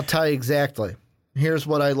 I'll tell you exactly. Here's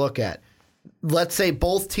what I look at. Let's say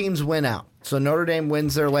both teams win out. So Notre Dame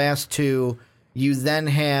wins their last 2. You then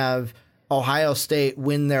have Ohio State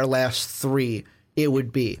win their last 3. It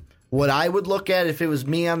would be. What I would look at if it was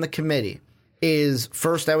me on the committee is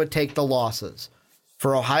first I would take the losses.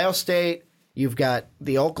 For Ohio State, you've got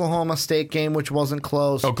the Oklahoma State game, which wasn't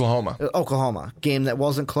close. Oklahoma game that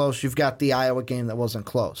wasn't close. You've got the Iowa game that wasn't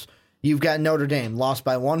close. You've got Notre Dame, lost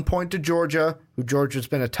by 1 point to Georgia, who Georgia's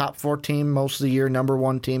been a top 4 team most of the year, number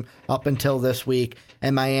 1 team up until this week,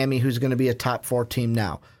 and Miami, who's going to be a top 4 team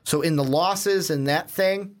now. So in the losses and that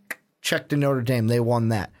thing, check to Notre Dame. They won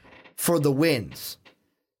that. For the wins,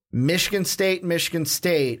 Michigan State,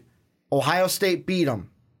 Ohio State beat them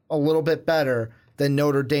a little bit better than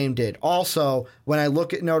Notre Dame did. Also, when I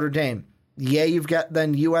look at Notre Dame, you've got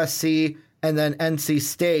then USC and then NC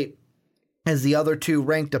State as the other 2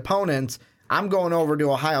 ranked opponents. I'm going over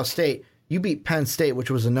to Ohio State. You beat Penn State, which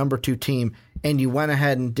was a number 2 team, and you went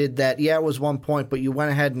ahead and did that. Yeah, it was 1 point, but you went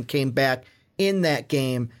ahead and came back in that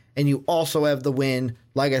game, and you also have the win,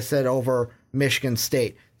 like I said, over Michigan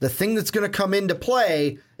State. The thing that's going to come into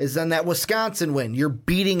play is then that Wisconsin win. You're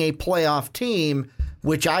beating a playoff team,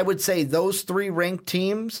 which I would say those 3 ranked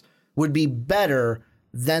teams would be better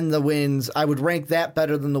than the wins. I would rank that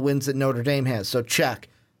better than the wins that Notre Dame has. So check.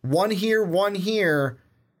 One here,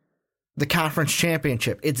 the conference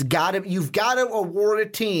championship. You've got to award a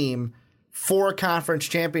team for a conference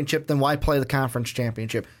championship, then why play the conference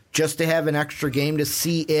championship? Just to have an extra game to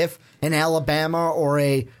see if an Alabama or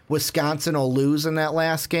a Wisconsin will lose in that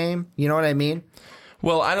last game? You know what I mean?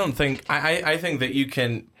 Well, I don't think I think that you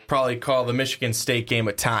can probably call the Michigan State game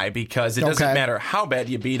a tie because it doesn't matter how bad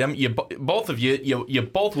you beat them. You both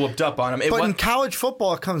whooped up on them. But in college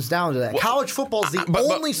football, it comes down to that. Well, college football is the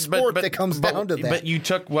only sport that comes down to that. But you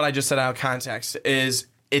took what I just said out of context. Is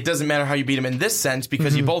it doesn't matter how you beat them in this sense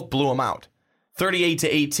because you both blew them out,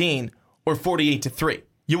 38-18 or 48-3.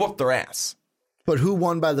 You whooped their ass. But who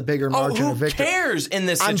won by the bigger margin of victory? Who cares in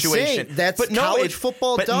this situation? I'm saying that's college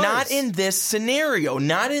football but does. But not in this scenario.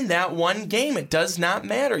 Not in that one game. It does not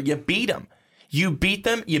matter. You beat them. You beat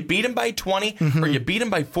them. You beat them by 20 or you beat them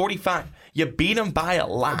by 45. You beat them by a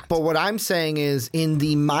lot. But what I'm saying is in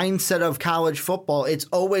the mindset of college football, it's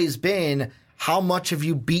always been how much have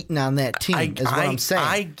you beaten on that team is what I'm saying.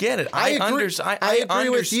 I get it. I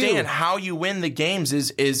understand how you win the games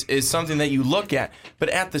is something that you look at. But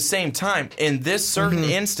at the same time, in this certain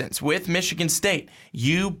instance with Michigan State,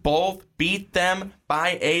 you both beat them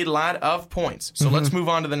by a lot of points. So let's move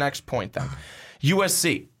on to the next point then.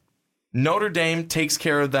 USC. Notre Dame takes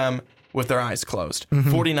care of them with their eyes closed,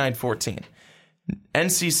 49-14.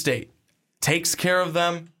 NC State takes care of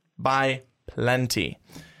them by plenty.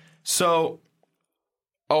 So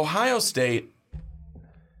Ohio State,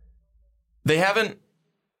 they haven't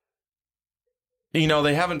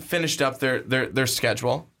finished up their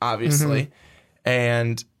schedule, obviously.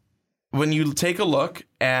 And when you take a look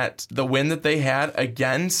at the win that they had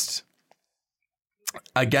against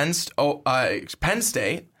Penn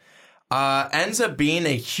State, ends up being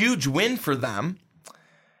a huge win for them.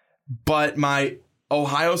 But my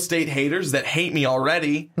Ohio State haters that hate me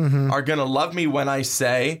already are going to love me when I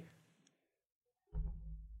say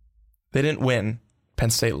they didn't win. Penn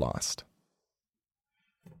State lost.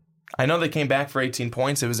 I know they came back for 18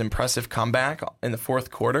 points. It was an impressive comeback in the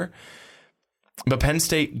fourth quarter. But Penn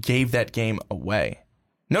State gave that game away.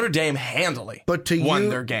 Notre Dame handily won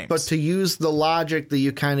their games. But to use the logic that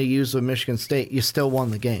you kind of use with Michigan State, you still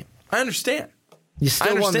won the game. I understand. You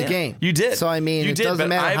still won the game. You did. So, I mean, it doesn't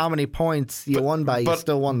matter how many points you won by, you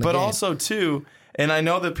still won the game. But also, too, and I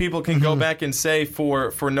know that people can go back and say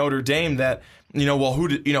for Notre Dame that, who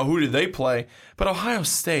did they play? But Ohio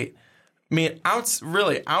State, I mean,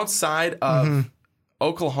 outside of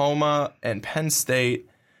Oklahoma and Penn State,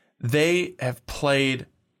 they have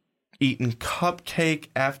eaten cupcake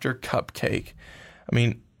after cupcake. I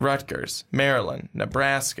mean, Rutgers, Maryland,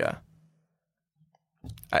 Nebraska.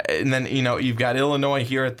 And then, you've got Illinois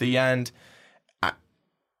here at the end.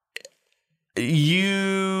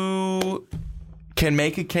 You can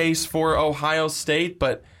make a case for Ohio State,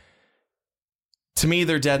 but to me,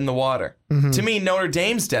 they're dead in the water. To me, Notre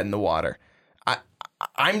Dame's dead in the water.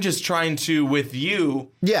 I'm just trying to, with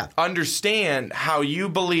you, understand how you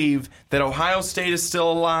believe that Ohio State is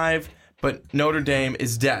still alive, but Notre Dame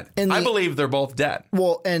is dead. I believe they're both dead.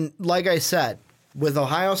 Well, and like I said, with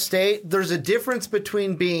Ohio State, there's a difference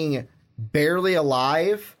between being barely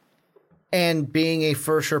alive and being a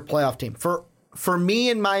for-sure playoff team. For me,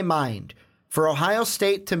 in my mind, for Ohio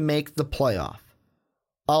State to make the playoff,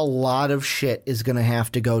 a lot of shit is going to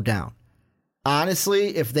have to go down.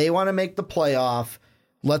 Honestly, if they want to make the playoff,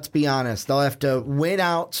 let's be honest, they'll have to win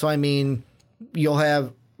out. So, I mean, you'll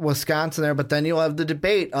have Wisconsin there, but then you'll have the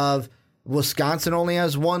debate of Wisconsin only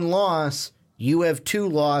has one loss. You have two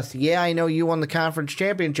losses. Yeah, I know you won the conference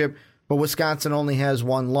championship, but Wisconsin only has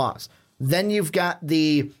one loss. Then you've got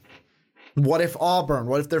the what if Auburn?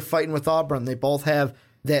 What if they're fighting with Auburn? They both have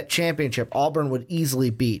that championship. Auburn would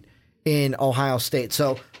easily beat in Ohio State.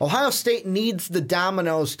 So Ohio State needs the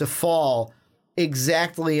dominoes to fall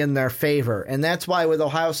exactly in their favor. And that's why with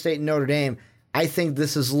Ohio State and Notre Dame, I think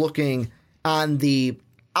this is looking on the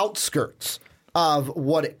outskirts of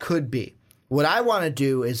what it could be. What I want to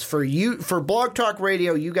do is for Blog Talk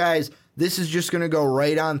Radio, you guys, this is just going to go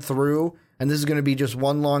right on through, and this is going to be just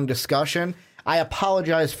one long discussion. I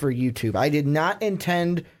apologize for YouTube. I did not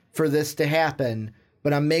intend for this to happen,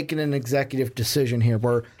 but I'm making an executive decision here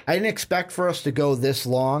where I didn't expect for us to go this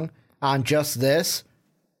long on just this.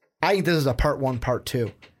 I think this is a part one, part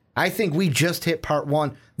two. I think we just hit part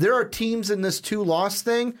one. There are teams in this 2-loss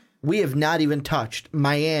thing we have not even touched.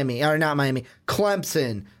 Clemson,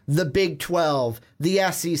 the Big 12,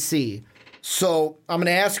 the SEC. So I'm going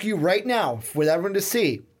to ask you right now, with everyone to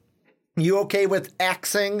see, you okay with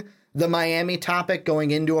Xing the Miami topic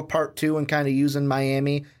going into a part 2 and kind of using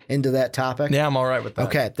Miami into that topic? Yeah, I'm all right with that.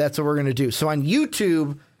 Okay, that's what we're going to do. So on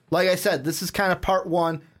YouTube, like I said, this is kind of part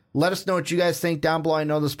 1. Let us know what you guys think down below. I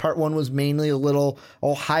know this part 1 was mainly a little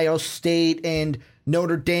Ohio State and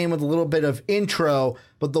Notre Dame with a little bit of intro.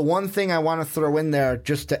 But the one thing I want to throw in there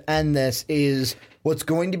just to end this is what's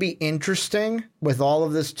going to be interesting with all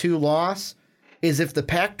of this 2-loss is if the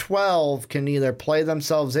Pac-12 can either play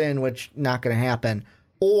themselves in, which not going to happen,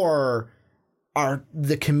 or are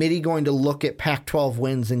the committee going to look at Pac-12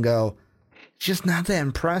 wins and go, it's just not that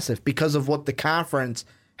impressive because of what the conference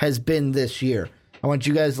has been this year. I want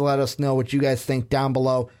you guys to let us know what you guys think down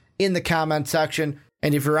below in the comment section.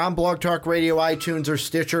 And if you're on Blog Talk Radio, iTunes, or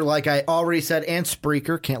Stitcher, like I already said, and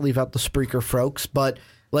Spreaker, can't leave out the Spreaker folks, but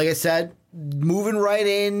like I said, moving right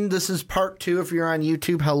in, this is part 2. If you're on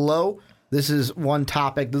YouTube, hello. This is one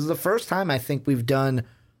topic. This is the first time I think we've done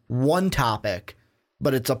one topic,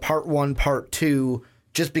 but it's a part 1, part 2,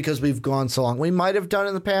 just because we've gone so long. We might have done it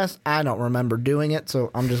in the past. I don't remember doing it,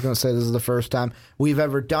 so I'm just going to say this is the first time we've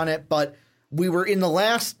ever done it, but we were in the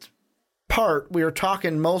last part, we were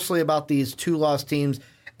talking mostly about these 2-loss teams,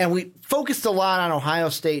 and we focused a lot on Ohio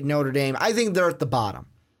State and Notre Dame. I think they're at the bottom.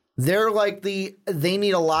 They're like they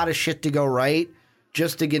need a lot of shit to go right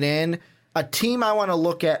just to get in. A team I want to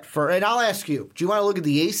look at and I'll ask you, do you want to look at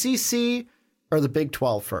the ACC or the Big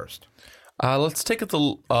 12 first? Let's take a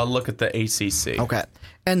look at the ACC. Okay.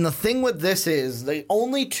 And the thing with this is the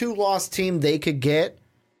only 2-loss team they could get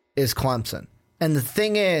is Clemson. And the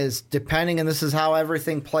thing is, depending, and this is how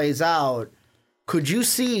everything plays out, could you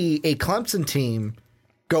see a Clemson team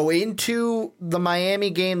go into the Miami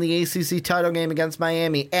game, the ACC title game against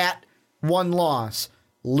Miami at 1 loss,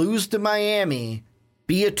 lose to Miami,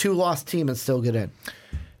 be a 2-loss team and still get in?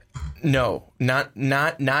 No, not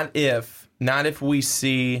if we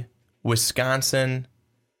see Wisconsin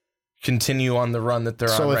continue on the run that they're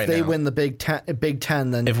on right now. So if they win the Big Ten,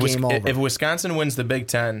 then game over. If Wisconsin wins the Big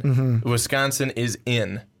Ten, Wisconsin is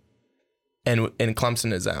in, and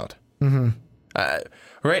Clemson is out.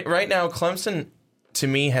 Right now, Clemson to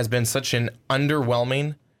me has been such an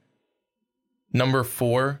underwhelming number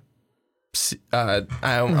 4. I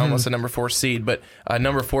almost said number 4 seed, but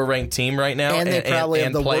number 4 ranked team right now, and they probably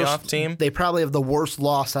have the playoff worst team. They probably have the worst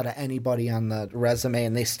loss out of anybody on the resume,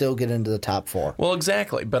 and they still get into the top 4. Well,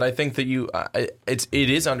 exactly, but I think that it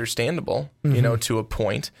is understandable, to a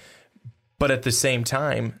point, but at the same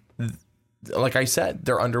time, like I said,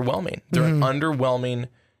 they're underwhelming. They're an underwhelming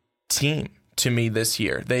team to me this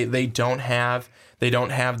year. They don't have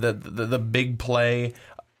the big play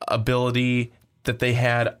ability that they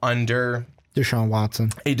had under Deshaun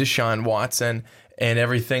Watson and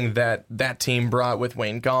everything that team brought with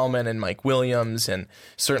Wayne Gallman and Mike Williams. And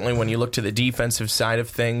certainly when you look to the defensive side of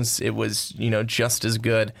things, it was, just as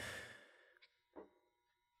good.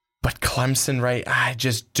 But Clemson, right? I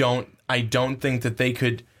don't think that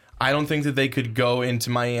they could go into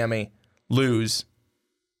Miami, lose,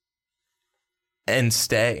 and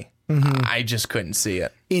stay. I just couldn't see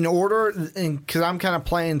it. Because I'm kind of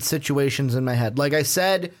playing situations in my head. Like I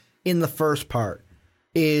said in the first part,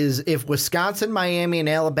 is if Wisconsin, Miami, and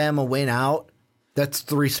Alabama win out, that's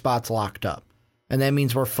 3 spots locked up. And that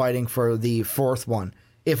means we're fighting for the 4th one.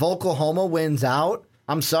 If Oklahoma wins out,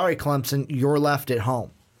 I'm sorry, Clemson, you're left at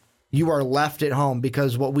home. You are left at home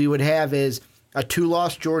because what we would have is a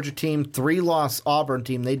 2-loss Georgia team, 3-loss Auburn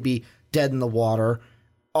team. They'd be dead in the water.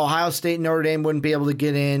 Ohio State and Notre Dame wouldn't be able to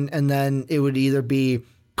get in, and then it would either be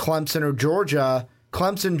Clemson or Georgia,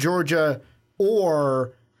 Clemson, Georgia,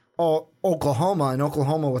 or Oklahoma, and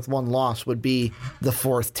Oklahoma with 1 loss would be the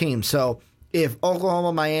 4th team. So if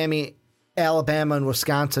Oklahoma, Miami, Alabama, and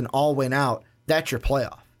Wisconsin all win out, that's your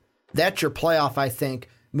playoff. That's your playoff, I think,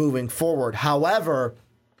 moving forward. However,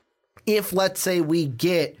 if, let's say, we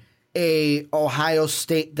get a Ohio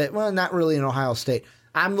State not really an Ohio State,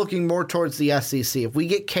 I'm looking more towards the SEC. If we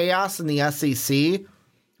get chaos in the SEC,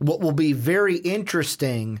 what will be very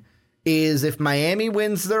interesting is if Miami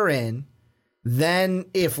wins, they're in. Then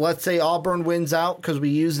if, let's say, Auburn wins out, because we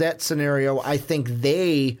use that scenario, I think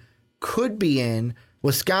they could be in.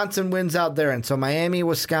 Wisconsin wins out, they're in. So Miami,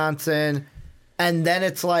 Wisconsin, and then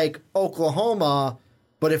it's like Oklahoma.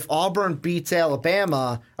 But if Auburn beats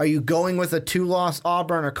Alabama, are you going with a 2-loss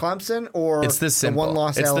Auburn or Clemson, or it's this simple. A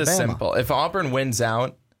 1-loss Alabama? It's this simple. If Auburn wins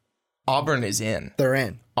out, Auburn is in. They're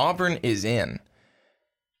in. Auburn is in.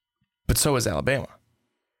 But so is Alabama.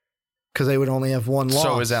 Because they would only have 1 loss.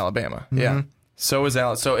 So is Alabama. Yeah. So is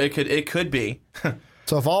Alabama. So it could be.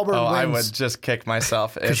 So if Auburn wins, I would just kick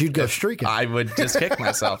myself. Because you'd go streaking. I would just kick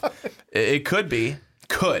myself. It could be.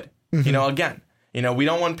 Again. You know, we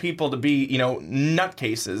don't want people to be, you know,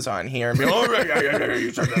 nutcases on here and be, oh, yeah,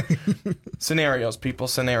 you said that. Scenarios, people,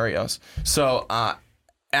 scenarios. So,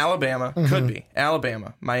 Alabama could be.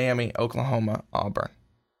 Alabama, Miami, Oklahoma, Auburn.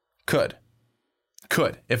 Could.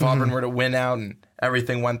 If Auburn were to win out and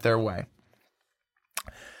everything went their way.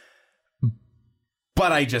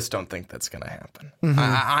 But I just don't think that's going to happen.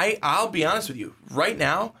 I'll be honest with you. Right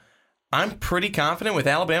now, I'm pretty confident with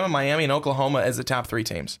Alabama, Miami, and Oklahoma as the top 3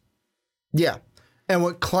 teams. Yeah. And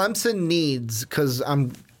what Clemson needs, because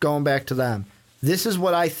I'm going back to them, this is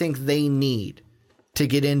what I think they need to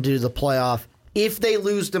get into the playoff. If they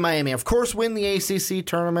lose to Miami, of course, win the ACC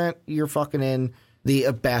tournament, you're fucking in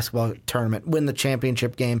the basketball tournament. Win the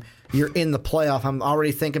championship game, you're in the playoff. I'm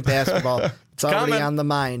already thinking basketball. It's already on the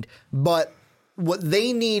mind. But what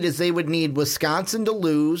they need is they would need Wisconsin to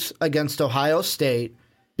lose against Ohio State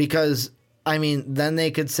because, I mean, then they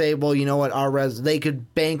could say, well, you know what, they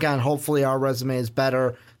could bank on hopefully our resume is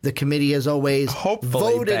better. The committee has always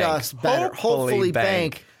voted us better. Hopefully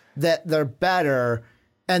bank that they're better.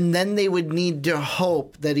 And then they would need to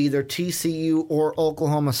hope that either TCU or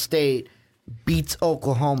Oklahoma State beats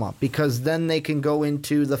Oklahoma because then they can go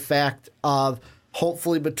into the fact of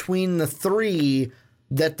hopefully between the 3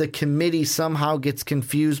 that the committee somehow gets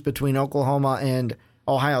confused between Oklahoma and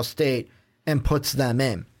Ohio State and puts them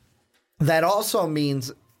in. That also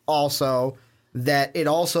means that it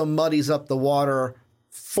also muddies up the water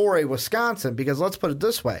for a Wisconsin because let's put it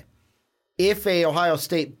this way. If a Ohio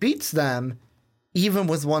State beats them, even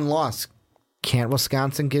with 1 loss, can't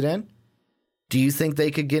Wisconsin get in? Do you think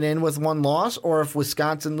they could get in with 1 loss? Or if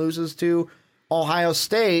Wisconsin loses to Ohio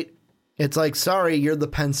State, it's like, sorry, you're the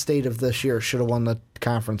Penn State of this year. Should have won the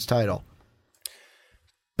conference title.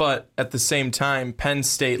 But at the same time, Penn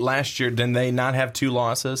State last year, didn't they not have 2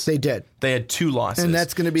 losses? They did. They had 2 losses. And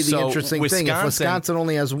that's going to be the interesting thing. If Wisconsin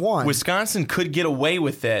only has 1. Wisconsin could get away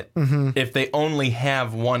with it if they only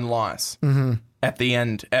have 1 loss at the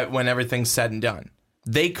end, when everything's said and done.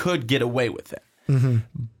 They could get away with it.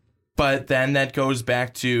 But then that goes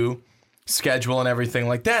back to schedule and everything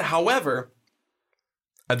like that. However,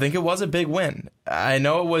 I think it was a big win. I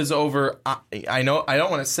know it was over. I know I don't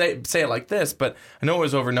want to say it like this, but I know it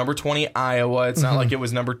was over number 20 Iowa. It's not like it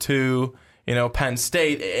was number 2, Penn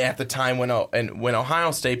State at the time when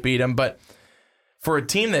Ohio State beat them. But for a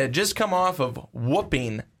team that had just come off of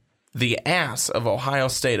whooping the ass of Ohio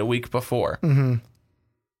State a week before,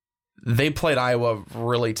 they played Iowa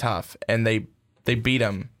really tough and they beat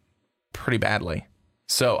them pretty badly.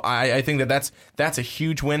 So I think that's a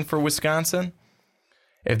huge win for Wisconsin.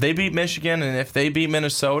 If they beat Michigan and if they beat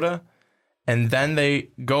Minnesota, and then they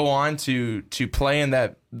go on to play in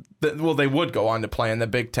they would go on to play in the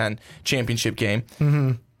Big Ten championship game,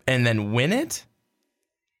 and then win it.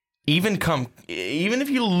 Even if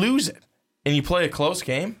you lose it and you play a close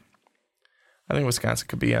game, I think Wisconsin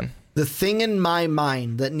could be in. The thing in my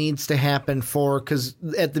mind that needs to happen because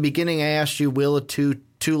at the beginning I asked you, will a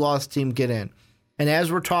two-loss team get in? And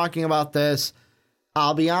as we're talking about this,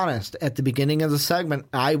 I'll be honest, at the beginning of the segment,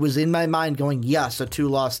 I was in my mind going, yes, a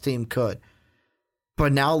 2-loss team could.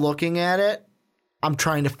 But now looking at it, I'm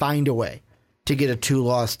trying to find a way to get a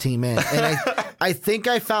 2-loss team in. And I think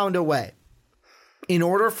I found a way. In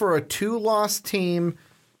order for a 2-loss team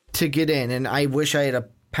to get in, and I wish I had a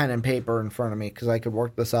pen and paper in front of me because I could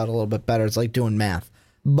work this out a little bit better. It's like doing math.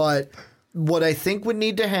 But what I think would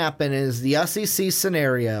need to happen is the SEC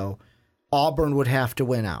scenario, Auburn would have to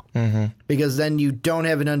win out because then you don't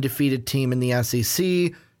have an undefeated team in the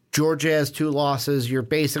SEC. Georgia has 2 losses. You're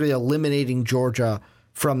basically eliminating Georgia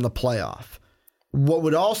from the playoff. What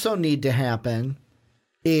would also need to happen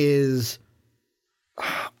is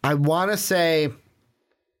I want to say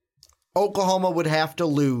Oklahoma would have to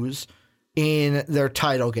lose in their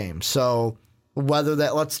title game. So whether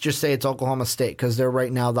that, let's just say it's Oklahoma State because they're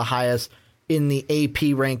right now the highest in the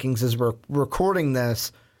AP rankings as we're recording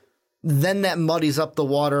this. Then that muddies up the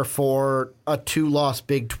water for a 2-loss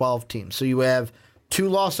Big 12 team. So you have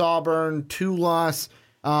 2-loss Auburn, 2-loss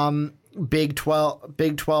Big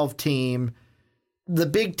 12 team. The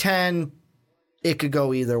Big 10, it could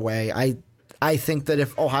go either way. I think that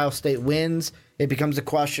if Ohio State wins, it becomes a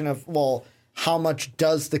question of, well, how much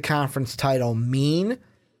does the conference title mean?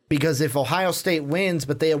 Because if Ohio State wins,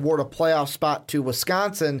 but they award a playoff spot to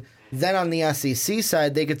Wisconsin, then on the SEC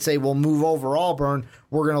side, they could say, well, move over Auburn.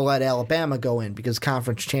 We're going to let Alabama go in because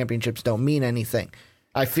conference championships don't mean anything.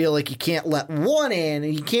 I feel like you can't let one in,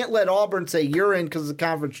 and you can't let Auburn say you're in because of the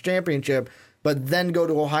conference championship, but then go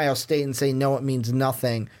to Ohio State and say, no, it means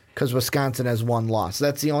nothing because Wisconsin has 1 loss.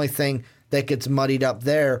 That's the only thing that gets muddied up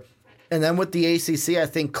there. And then with the ACC, I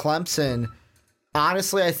think Clemson,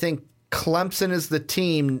 honestly, I think Clemson is the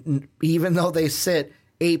team, even though they sit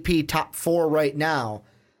AP top 4 right now,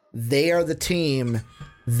 they are the team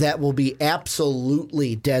that will be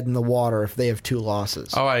absolutely dead in the water if they have 2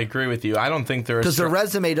 losses. Oh, I agree with you. I don't think they're because their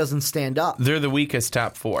resume doesn't stand up. They're the weakest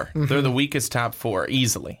top 4. Mm-hmm. They're the weakest top 4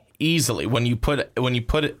 easily. When you put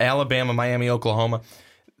Alabama, Miami, Oklahoma,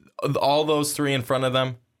 all those 3 in front of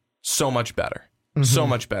them, so much better. Mm-hmm. So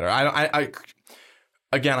much better. I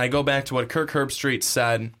go back to what Kirk Herbstreit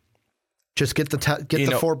said. Just get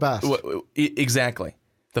the 4 best. Exactly.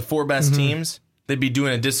 The 4 best teams. They'd be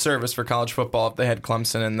doing a disservice for college football if they had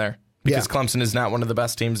Clemson in there, because Clemson is not one of the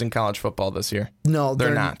best teams in college football this year. No,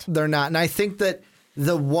 they're not. They're not. And I think that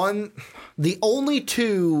the only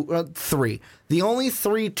 3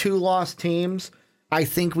 2-loss teams I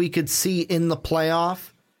think we could see in the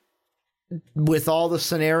playoff with all the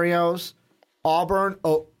scenarios, Auburn,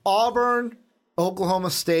 Oklahoma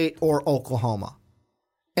State, or Oklahoma.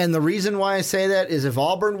 And the reason why I say that is if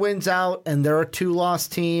Auburn wins out and they're a 2-loss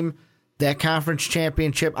team, that conference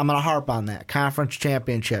championship, I'm going to harp on that, conference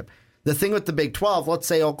championship. The thing with the Big 12, let's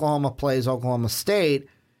say Oklahoma plays Oklahoma State.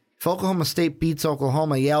 If Oklahoma State beats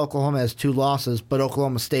Oklahoma, Oklahoma has 2 losses, but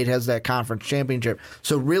Oklahoma State has that conference championship.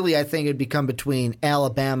 So really, I think it'd become between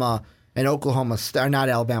Alabama and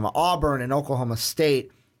Auburn and Oklahoma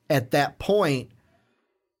State at that point.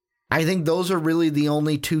 I think those are really the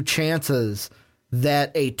only 2 chances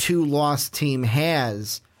that a 2-loss team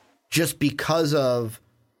has just because of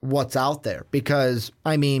what's out there. Because,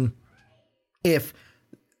 I mean, if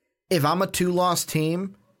I'm a 2-loss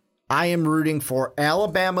team, I am rooting for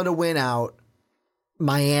Alabama to win out,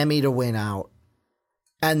 Miami to win out,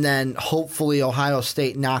 and then hopefully Ohio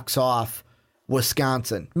State knocks off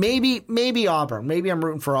Wisconsin. Maybe Auburn. Maybe I'm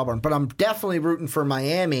rooting for Auburn, but I'm definitely rooting for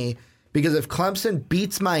Miami, because if Clemson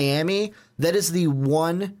beats Miami, that is the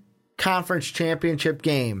one conference championship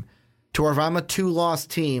game to where if I'm a 2-loss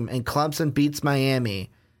team and Clemson beats Miami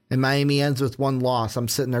and Miami ends with 1 loss, I'm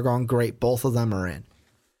sitting there going, great, both of them are in.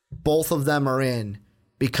 Both of them are in,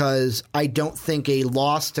 because I don't think a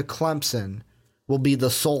loss to Clemson will be the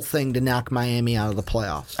sole thing to knock Miami out of the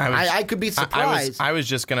playoffs. I could be surprised. I was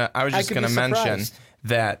just gonna mention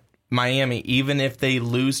that Miami, even if they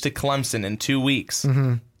lose to Clemson in 2 weeks,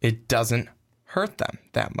 it doesn't hurt them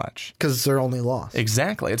that much, because it's their only loss.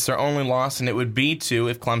 Exactly, it's their only loss, and it would be to,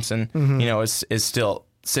 if Clemson, is still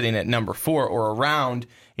sitting at number 4 or around,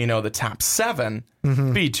 the top 7,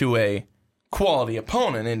 be to a quality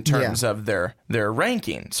opponent in terms of their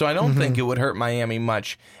ranking. So I don't think it would hurt Miami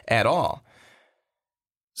much at all.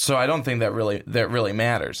 So I don't think that really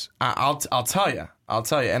matters. I'll tell you,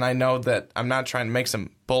 and I know that I'm not trying to make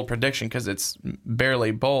some bold prediction because it's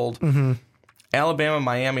barely bold. Alabama,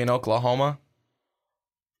 Miami, and Oklahoma,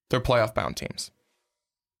 they're playoff-bound teams.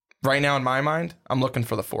 Right now, in my mind, I'm looking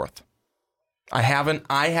for the 4th. I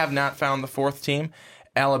have not found the 4th team.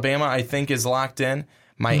 Alabama, I think, is locked in.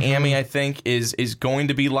 Miami, I think, is going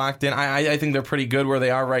to be locked in. I think they're pretty good where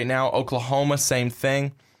they are right now. Oklahoma, same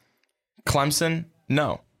thing. Clemson,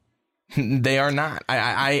 no. They are not.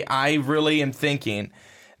 I really am thinking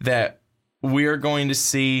that we're going to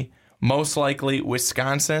see most likely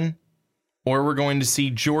Wisconsin, or we're going to see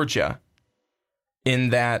Georgia in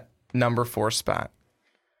that number 4 spot.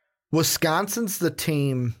 Wisconsin's the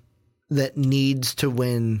team that needs to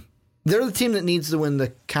win. They're the team that needs to win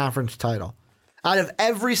the conference title. Out of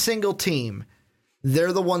every single team,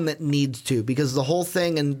 they're the one that needs to, because the whole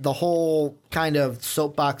thing and the whole kind of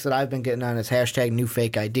soapbox that I've been getting on is hashtag new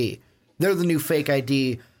fake ID. They're the new fake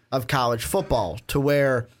ID of college football, to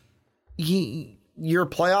where you're a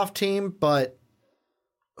playoff team, but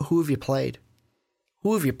who have you played?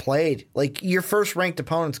 Who have you played? Like, your first ranked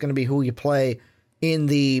opponent's going to be who you play in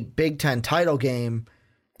the Big Ten title game.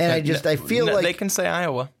 And I feel like they can say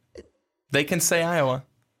Iowa. They can say Iowa.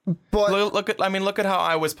 But look at how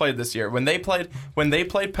Iowa's played this year. When they played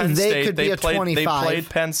Penn State, they played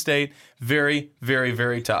Penn State very, very,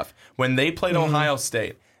 very tough. When they played Ohio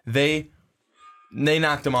State, they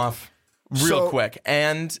knocked them off real quick.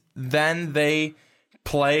 And then they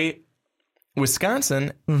play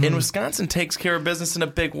Wisconsin, and Wisconsin takes care of business in a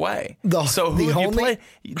big way. So who you play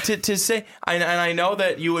to say? And I know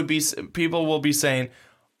that people will be saying,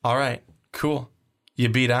 "All right, cool, you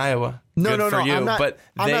beat Iowa." Good for you. I'm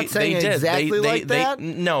not saying it exactly like that.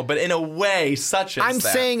 No, but in a way, such as I'm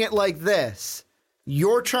saying it like this.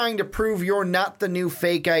 You're trying to prove you're not the new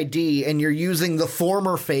fake ID, and you're using the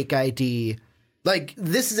former fake ID. Like,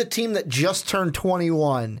 this is a team that just turned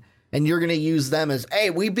 21, and you're going to use them as,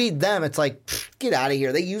 hey, we beat them. It's like, get out of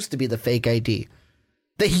here. They used to be the fake ID.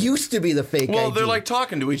 They used to be the fake ID. Well, they're like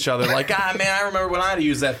talking to each other, like, man, I remember when I had to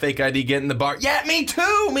use that fake ID, get in the bar. Yeah, me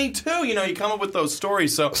too. You know, you come up with those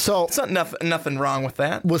stories. So it's not nothing wrong with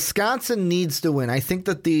that. Wisconsin needs to win. I think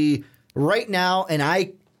that right now, and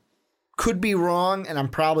I could be wrong, and I'm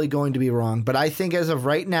probably going to be wrong, but I think as of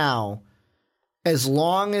right now, as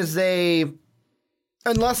long as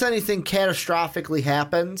unless anything catastrophically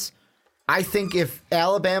happens, I think if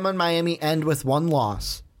Alabama and Miami end with one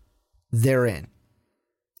loss, they're in.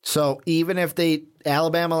 So even if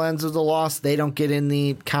Alabama ends with a loss, they don't get in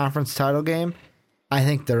the conference title game, I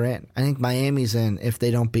think they're in. I think Miami's in if they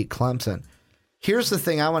don't beat Clemson. Here's the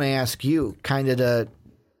thing I want to ask you, kind of to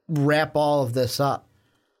wrap all of this up.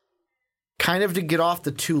 Kind of to get off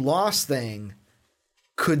the 2-loss thing,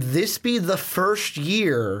 could this be the first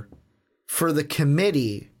year for the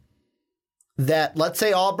committee that, let's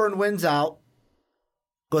say Auburn wins out,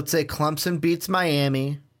 let's say Clemson beats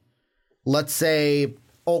Miami, let's say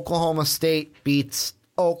Oklahoma State beats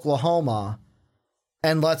Oklahoma,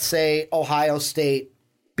 and let's say Ohio State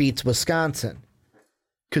beats Wisconsin.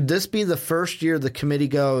 Could this be the first year the committee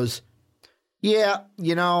goes, yeah,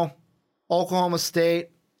 you know, Oklahoma State,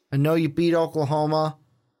 I know you beat Oklahoma.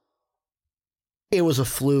 It was a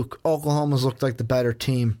fluke. Oklahoma's looked like the better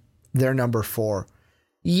team. They're number 4.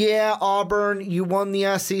 Yeah, Auburn, you won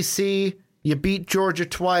the SEC. You beat Georgia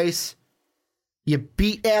twice. You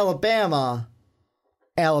beat Alabama.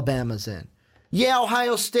 Alabama's in. Yeah,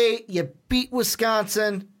 Ohio State, you beat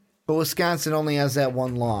Wisconsin, but Wisconsin only has that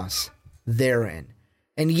one loss. They're in.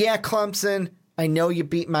 And yeah, Clemson, I know you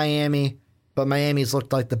beat Miami, but Miami's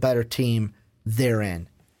looked like the better team. They're in.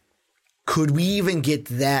 Could we even get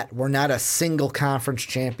that where not a single conference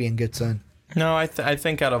champion gets in? No, I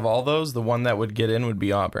think out of all those, the one that would get in would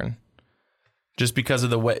be Auburn. Just because of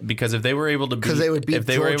the way, because if they were able to beat, they would beat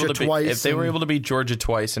Georgia twice, if they were able to beat Georgia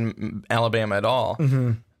twice and Alabama at all,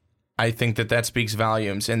 I think that speaks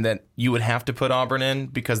volumes, and that you would have to put Auburn in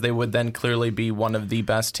because they would then clearly be one of the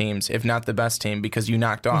best teams, if not the best team, because you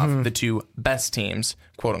knocked off the 2 best teams,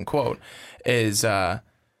 quote unquote, is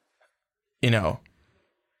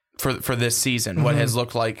for this season, what has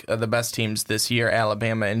looked like the best teams this year,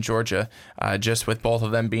 Alabama and Georgia, just with both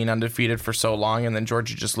of them being undefeated for so long, and then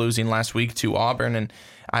Georgia just losing last week to Auburn. And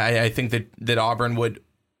I think that Auburn would,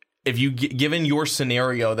 if you given your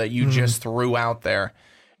scenario that you just threw out there,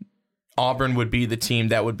 Auburn would be the team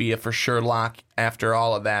that would be a for sure lock after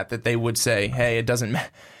all of that they would say, hey, it doesn't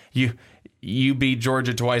matter. You beat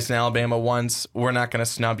Georgia twice and Alabama once. We're not going to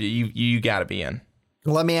snub you. You got to be in.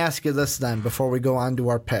 Let me ask you this then before we go on to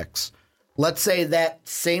our picks. Let's say that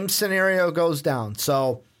same scenario goes down.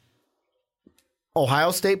 So Ohio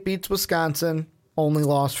State beats Wisconsin, only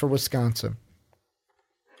loss for Wisconsin.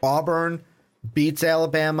 Auburn beats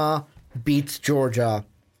Alabama, beats Georgia.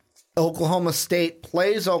 Oklahoma State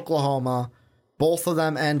plays Oklahoma. Both of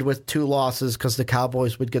them end with 2 losses because the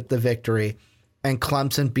Cowboys would get the victory. And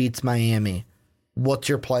Clemson beats Miami. What's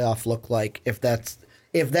your playoff look like? If that's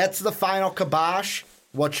the final kibosh,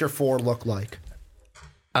 what's your 4 look like?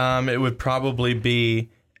 It would probably be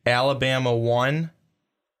Alabama 1,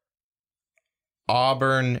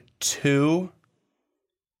 Auburn 2.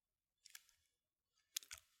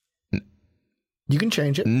 You can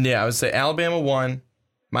change it. Yeah, I would say Alabama 1,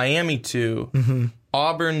 Miami 2,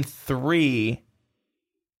 Auburn 3,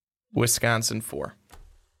 Wisconsin 4.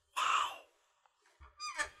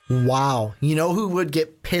 Wow. You know who would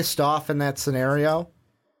get pissed off in that scenario?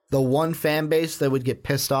 The one fan base that would get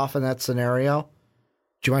pissed off in that scenario?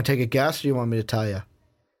 Do you want to take a guess, or do you want me to tell you?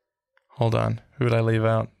 Hold on. Who would I leave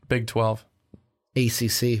out? Big 12.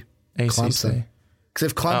 ACC. Clemson. Because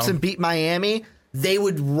if Clemson beat Miami, they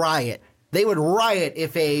would riot. They would riot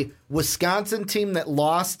if a Wisconsin team that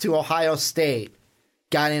lost to Ohio State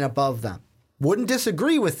got in above them. Wouldn't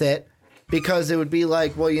disagree with it, because it would be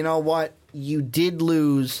like, well, you know what? You did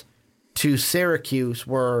lose to Syracuse,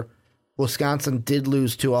 where Wisconsin did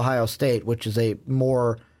lose to Ohio State, which is a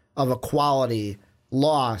more of a quality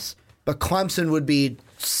loss. But Clemson would be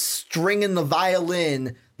stringing the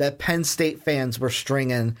violin that Penn State fans were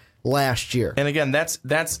stringing last year. And again, that's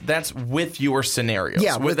with your scenarios.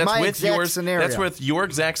 Yeah, that's my exact scenario. That's with your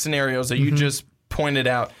exact scenarios that you just pointed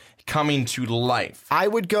out coming to life. I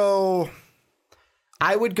would go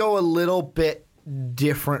a little bit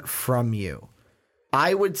different from you.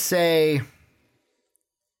 I would say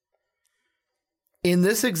in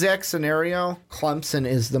this exact scenario, Clemson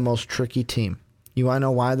is the most tricky team. You want to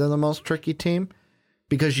know why they're the most tricky team?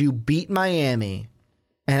 Because you beat Miami,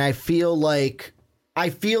 and I feel like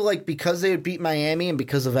because they beat Miami and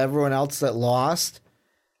because of everyone else that lost,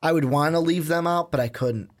 I would want to leave them out, but I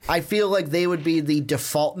couldn't. I feel like they would be the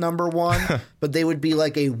default number one, but they would be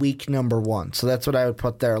like a weak number one. So that's what I would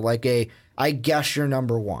put there, like I guess you're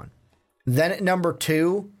number one. Then at number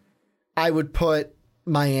 2, I would put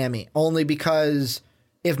Miami, only because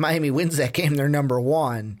if Miami wins that game, they're number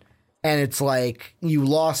 1, and it's like you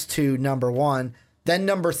lost to number 1. Then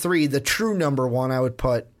number 3, the true number 1, I would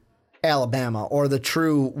put Alabama, or the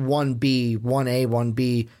true 1B, 1A,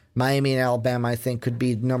 1B. Miami and Alabama, I think, could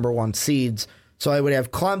be number 1 seeds. So I would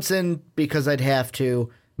have Clemson because I'd have to,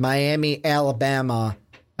 Miami, Alabama,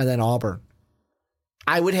 and then Auburn.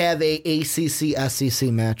 I would have a ACC-SEC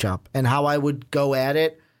matchup, and how I would go at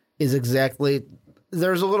it is exactly,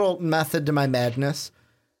 there's a little method to my madness.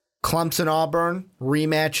 Clemson-Auburn,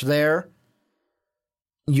 rematch there.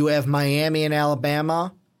 You have Miami and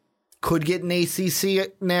Alabama. Could get an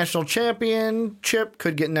ACC national championship,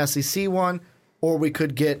 could get an SEC one, or we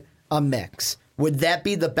could get a mix. Would that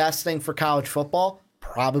be the best thing for college football?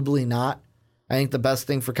 Probably not. I think the best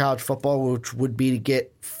thing for college football would be to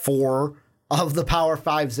get 4 of the Power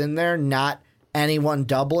 5s in there, not anyone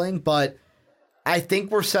doubling. But I think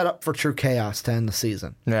we're set up for true chaos to end the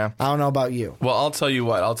season. Yeah. I don't know about you. Well, I'll tell you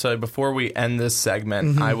what. I'll tell you before we end this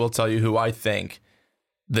segment, I will tell you who I think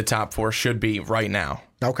the top 4 should be right now.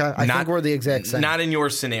 Okay. I think we're the exact same. Not in your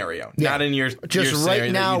scenario. Yeah. Not in your Just your right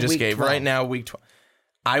scenario now, that you just week gave. 12. Right now, week 12.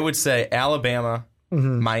 I would say Alabama,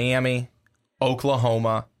 Miami,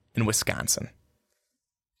 Oklahoma, and Wisconsin.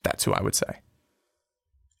 That's who I would say.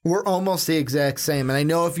 We're almost the exact same. And I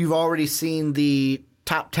know if you've already seen the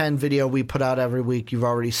top 10 video we put out every week, you've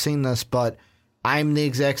already seen this, but I'm the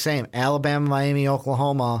exact same. Alabama, Miami,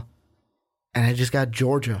 Oklahoma, and I just got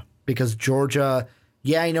Georgia. Because Georgia,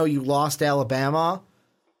 yeah, I know you lost Alabama,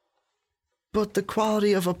 but the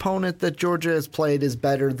quality of opponent that Georgia has played is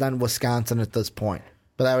better than Wisconsin at this point.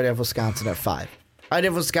 But I would have Wisconsin at 5. I'd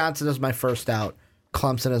have Wisconsin as my first out,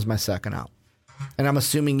 Clemson as my second out. And I'm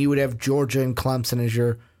assuming you would have Georgia and Clemson as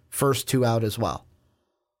your first 2 out as well.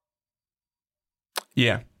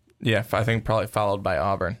 Yeah. Yeah, I think probably followed by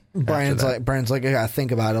Auburn. Brian's like, I gotta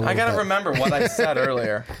think about it. I gotta remember what I said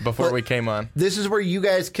earlier before we came on. This is where you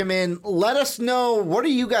guys come in. Let us know, what are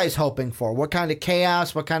you guys hoping for? What kind of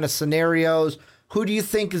chaos? What kind of scenarios? Who do you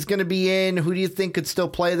think is going to be in? Who do you think could still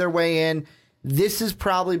play their way in? This has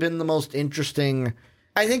probably been the most interesting.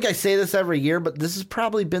 I think I say this every year, but this has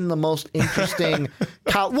probably been the most interesting.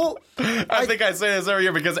 I think I say this every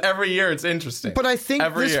year because every year it's interesting. But I think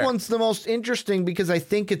this one's the most interesting because I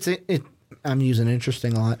think I'm using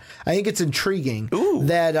interesting a lot. I think it's intriguing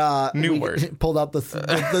that new word. Pulled out the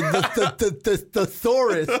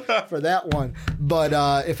thesaurus for that one.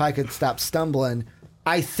 But if I could stop stumbling,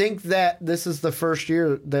 I think that this is the first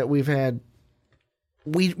year that we've had.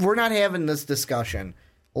 We're not having this discussion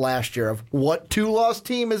last year of what 2-loss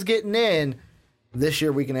team is getting in. This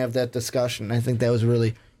year we can have that discussion. I think that was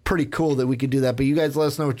really pretty cool that we could do that. But you guys let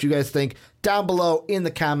us know what you guys think down below in the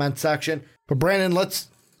comment section. But Brandon, let's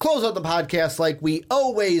close out the podcast like we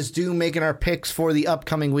always do, making our picks for the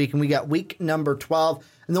upcoming week. And we got week number 12.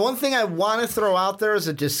 And the one thing I want to throw out there as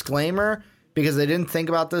a disclaimer, because I didn't think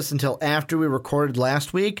about this until after we recorded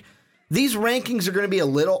last week, these rankings are going to be a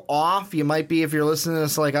little off. You might be, if you're listening to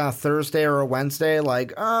this like on a Thursday or a Wednesday,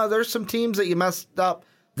 like, there's some teams that you messed up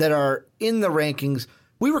that are in the rankings.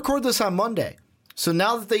 We record this on Monday. So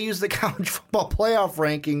now that they use the college football playoff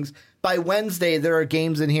rankings, by Wednesday there are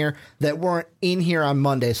games in here that weren't in here on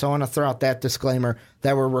Monday. So I want to throw out that disclaimer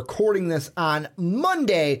that we're recording this on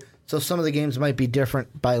Monday. So some of the games might be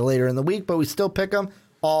different by later in the week, but we still pick them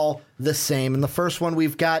all the same. And the first one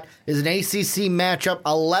we've got is an ACC matchup,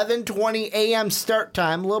 11:20 a.m. start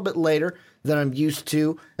time, a little bit later than I'm used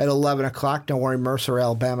to at 11 o'clock. Don't worry, Mercer,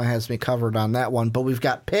 Alabama has me covered on that one. But we've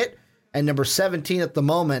got Pitt and number 17 at the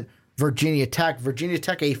moment, Virginia Tech. Virginia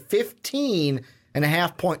Tech, a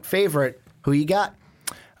 15.5-point favorite. Who you got?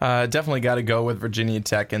 Definitely got to go with Virginia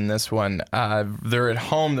Tech in this one. They're at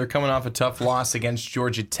home. They're coming off a tough loss against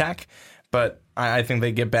Georgia Tech, but I think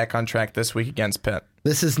they get back on track this week against Pitt.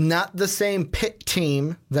 This is not the same Pitt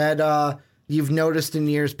team that you've noticed in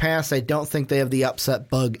years past. I don't think they have the upset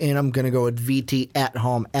bug in. I'm going to go with VT at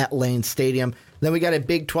home at Lane Stadium. Then we got a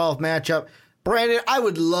Big 12 matchup. Brandon, I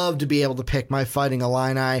would love to be able to pick my Fighting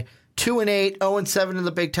Illini. 2-8, 0-7 in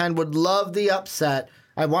the Big 10. Would love the upset.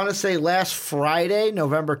 I want to say last Friday,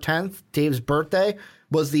 November 10th, Dave's birthday,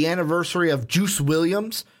 was the anniversary of Juice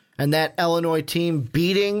Williams and that Illinois team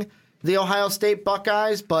beating the Ohio State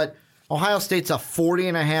Buckeyes, but Ohio State's a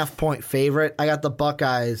 40.5-point favorite. I got the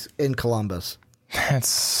Buckeyes in Columbus. That's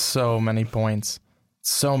so many points.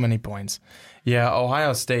 So many points. Yeah,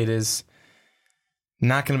 Ohio State is...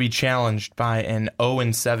 not going to be challenged by an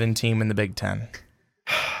 0-7 team in the Big Ten.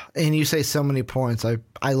 And you say so many points.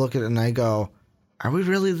 I look at it and I go, are we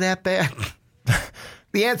really that bad?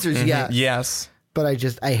 The answer is yes. Yes. But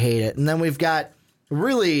I hate it. And then we've got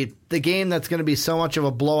really the game that's going to be so much of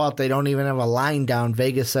a blowout they don't even have a line down.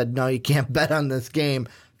 Vegas said, no, you can't bet on this game.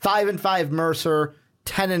 5-5 Mercer,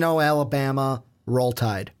 10-0 Alabama, Roll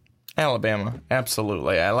Tide. Alabama,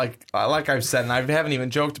 absolutely. Like I've said, and I haven't even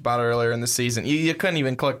joked about it earlier in the season. You couldn't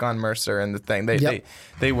even click on Mercer and the thing.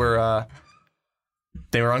 They were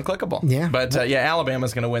unclickable. Yeah. But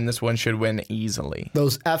Alabama's going to win this one. Should win easily.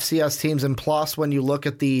 Those FCS teams, and plus when you look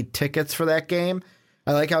at the tickets for that game,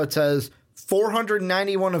 I like how it says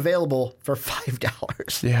 491 available for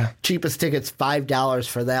 $5. Yeah. Cheapest tickets, $5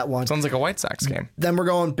 for that one. Sounds like a White Sox game. Then we're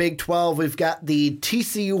going Big 12. We've got the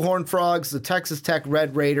TCU Horned Frogs, the Texas Tech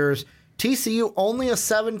Red Raiders. TCU only a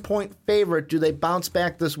 7-point favorite. Do they bounce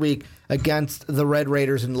back this week against the Red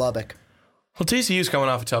Raiders in Lubbock? Well, TCU's coming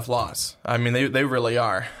off a tough loss. I mean, they really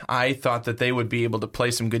are. I thought that they would be able to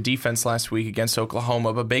play some good defense last week against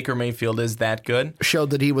Oklahoma, but Baker Mayfield is that good. Showed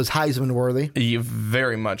that he was Heisman worthy.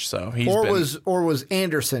 Very much so. Or was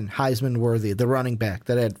Anderson Heisman worthy, the running back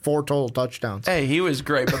that had 4 total touchdowns? Hey, he was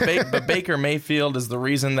great, but Baker Mayfield is the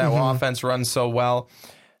reason that offense runs so well.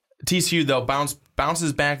 TCU, though,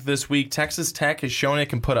 bounces back this week. Texas Tech has shown it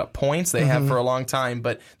can put up points. They have for a long time,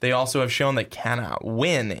 but they also have shown they cannot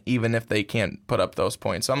win even if they can't put up those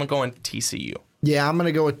points. So I'm going TCU. Yeah, I'm going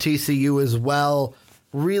to go with TCU as well.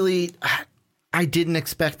 Really, I didn't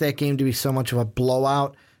expect that game to be so much of a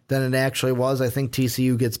blowout than it actually was. I think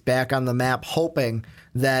TCU gets back on the map, hoping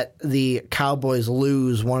that the Cowboys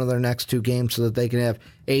lose one of their next 2 games so that they can have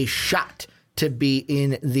a shot to be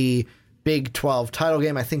in the Big 12 title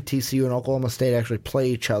game. I think TCU and Oklahoma State actually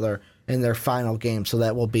play each other in their final game, so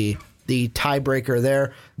that will be the tiebreaker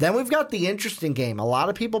there. Then we've got the interesting game. A lot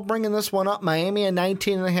of people bringing this one up. Miami, a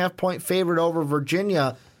 19.5-point favorite over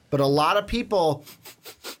Virginia, but a lot of people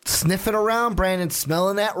sniffing around, Brandon,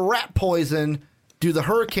 smelling that rat poison. Do the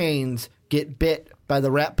Hurricanes get bit by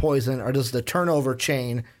the rat poison, or does the turnover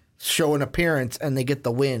chain show an appearance and they get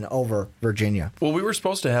the win over Virginia? Well, we were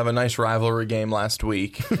supposed to have a nice rivalry game last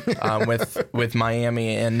week with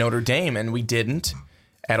Miami and Notre Dame, and we didn't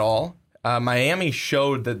at all. Miami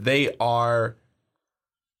showed that they are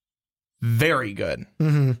very good.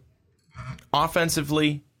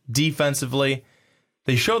 Offensively, defensively.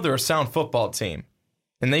 They showed they're a sound football team,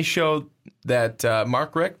 and they showed that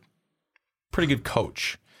Mark Richt, pretty good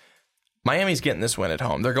coach. Miami's getting this win at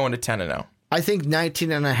home. They're going to 10-0. I think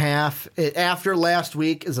 19.5 after last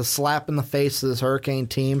week is a slap in the face to this Hurricane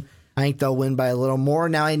team. I think they'll win by a little more.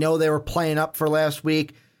 Now, I know they were playing up for last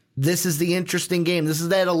week. This is the interesting game. This is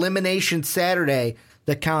that elimination Saturday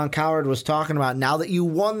that Colin Cowherd was talking about. Now that you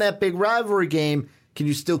won that big rivalry game, can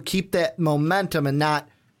you still keep that momentum and not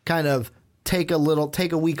kind of take a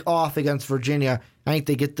week off against Virginia? I think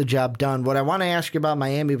they get the job done. What I want to ask you about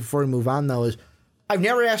Miami before we move on, though, is I've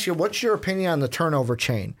never asked you, what's your opinion on the turnover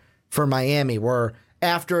chain for Miami, where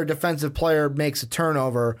after a defensive player makes a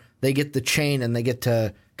turnover, they get the chain and they get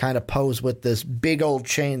to kind of pose with this big old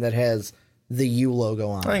chain that has the U logo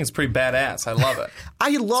on. I think it's pretty badass. I love it.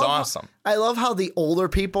 It's awesome. I love how the older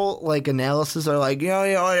people, like analysis, are like,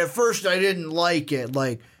 at first I didn't like it.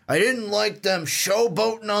 Like, I didn't like them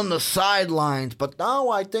showboating on the sidelines, but now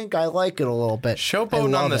I think I like it a little bit.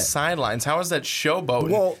 Showboating on the sidelines? How is that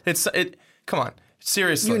showboating? Well, come on.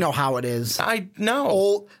 Seriously. You know how it is. I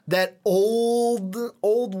know. That old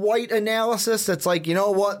white analysis that's like, you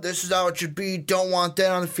know what, this is how it should be. Don't want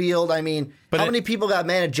that on the field. I mean, how many people got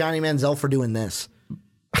mad at Johnny Manziel for doing this?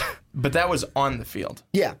 But that was on the field.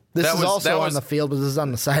 Yeah. This is also on the field, but this is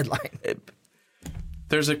on the sideline.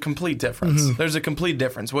 There's a complete difference. There's a complete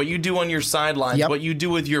difference. What you do on your sidelines, what you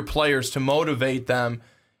do with your players to motivate them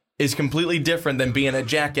is completely different than being a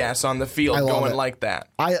jackass on the field going like that.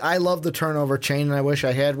 I love the turnover chain, and I wish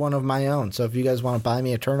I had one of my own. So if you guys want to buy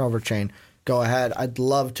me a turnover chain, go ahead. I'd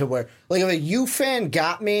love to wear. Like, if a U fan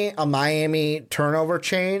got me a Miami turnover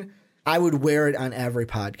chain, I would wear it on every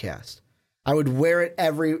podcast. I would wear it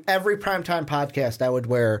every primetime podcast. I would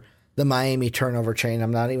wear the Miami turnover chain.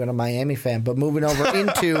 I'm not even a Miami fan. But moving over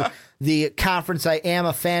into the conference I am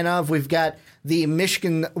a fan of, we've got the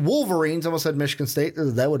Michigan Wolverines, almost said Michigan State.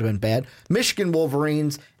 That would have been bad. Michigan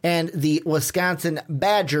Wolverines and the Wisconsin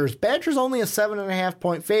Badgers. Badgers only a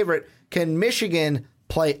 7.5-point favorite. Can Michigan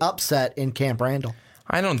play upset in Camp Randall?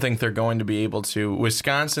 I don't think they're going to be able to.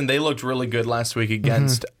 Wisconsin, they looked really good last week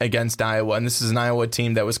against Iowa, and this is an Iowa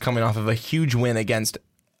team that was coming off of a huge win against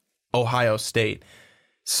Ohio State.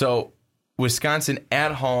 So Wisconsin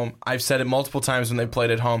at home, I've said it multiple times when they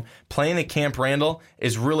played at home, playing at Camp Randall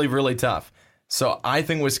is really, really tough. So I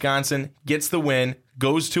think Wisconsin gets the win,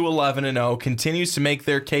 goes to 11-0, continues to make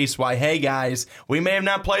their case why, hey, guys, we may have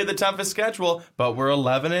not played the toughest schedule, but we're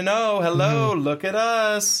 11-0. Hello, look at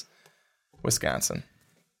us. Wisconsin.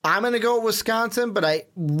 I'm going to go with Wisconsin, but I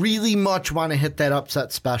really much want to hit that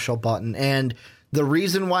upset special button. And the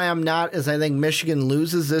reason why I'm not is I think Michigan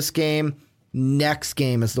loses this game. Next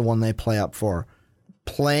game is the one they play up for.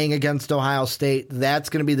 Playing against Ohio State, that's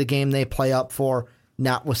going to be the game they play up for,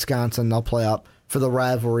 not Wisconsin. They'll play up for the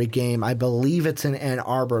rivalry game. I believe it's in Ann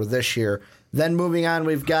Arbor this year. Then moving on,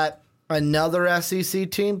 we've got another SEC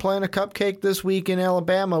team playing a cupcake this week in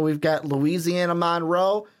Alabama. We've got Louisiana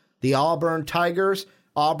Monroe, the Auburn Tigers.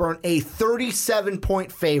 Auburn, a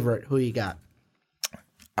 37-point favorite. Who you got?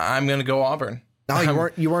 I'm going to go Auburn. No,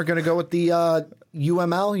 you weren't going to go with the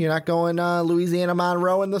UML? You're not going Louisiana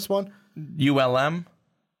Monroe in this one? ULM?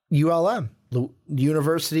 ULM.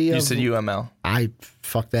 University of... You said UML. I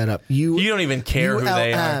fucked that up. You don't even care who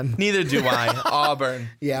they are. ULM. Neither do I. Auburn.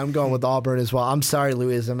 Yeah, I'm going with Auburn as well. I'm sorry,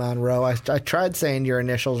 Louisiana Monroe. I tried saying your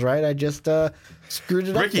initials right. I just screwed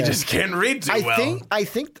it up. Ricky just can't read too well. I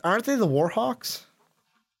think, aren't they the Warhawks?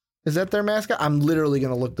 Is that their mascot? I'm literally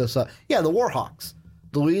going to look this up. Yeah, the Warhawks.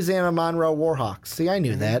 Louisiana Monroe Warhawks. See, I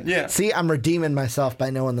knew that. Yeah. See, I'm redeeming myself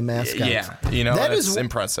by knowing the mascots. Yeah, that's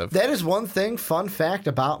impressive. That is one thing, fun fact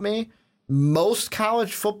about me. Most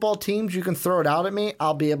college football teams, you can throw it out at me,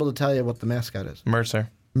 I'll be able to tell you what the mascot is.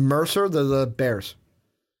 Mercer, they're the Bears.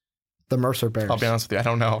 The Mercer Bears. I'll be honest with you, I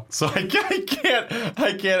don't know. So I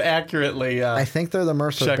can't accurately I think they're the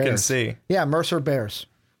Mercer check Bears. and see. Yeah, Mercer Bears.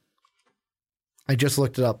 I just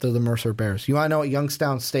looked it up. They're the Mercer Bears. You want to know what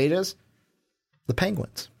Youngstown State is? The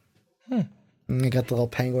Penguins. And they got the little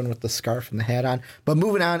penguin with the scarf and the hat on. But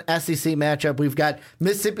moving on, SEC matchup, we've got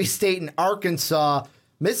Mississippi State and Arkansas.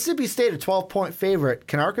 Mississippi State, a 12-point favorite.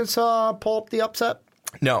 Can Arkansas pull up the upset?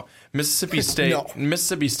 No. Mississippi State. No.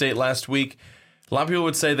 Mississippi State last week, a lot of people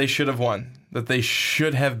would say they should have won, that they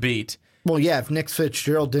should have beat. Well, yeah, if Nick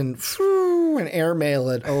Fitzgerald didn't and airmail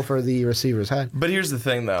it over the receiver's head. But here's the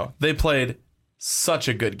thing, though. They played such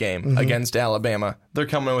a good game against Alabama. They're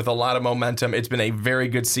coming with a lot of momentum. It's been a very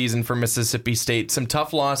good season for Mississippi State. Some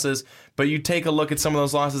tough losses, but you take a look at some of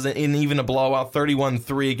those losses in even a blowout,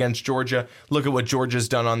 31-3 against Georgia. Look at what Georgia's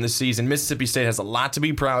done on this season. Mississippi State has a lot to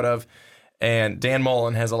be proud of, and Dan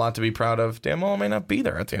Mullen has a lot to be proud of. Dan Mullen may not be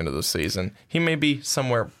there at the end of the season. He may be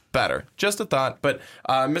somewhere better. Just a thought, but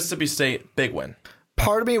Mississippi State, big win.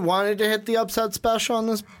 Part of me wanted to hit the upset special on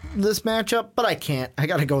this matchup, but I can't. I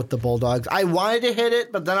got to go with the Bulldogs. I wanted to hit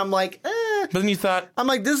it, but then I'm like, But then you thought... I'm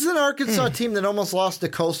like, this is an Arkansas team that almost lost to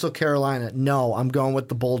Coastal Carolina. No, I'm going with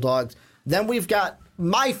the Bulldogs. Then we've got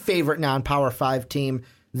my favorite non-Power 5 team,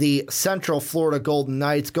 the Central Florida Golden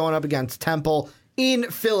Knights, going up against Temple in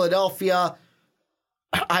Philadelphia.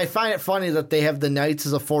 I find it funny that they have the Knights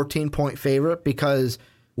as a 14-point favorite because...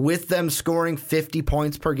 with them scoring 50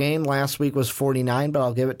 points per game, last week was 49, but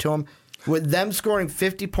I'll give it to them. With them scoring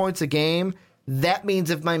 50 points a game, that means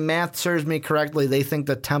if my math serves me correctly, they think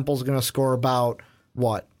that Temple's going to score about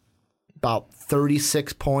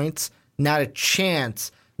 36 points? Not a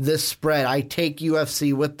chance. This spread, I take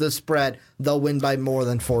UFC with the spread, they'll win by more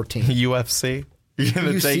than 14. UFC? You're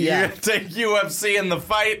going to take UFC in the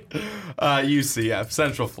fight? UCF,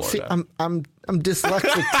 Central Florida. See, I'm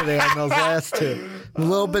dyslexic today on those last two. A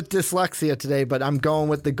little bit dyslexia today, but I'm going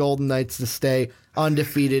with the Golden Knights to stay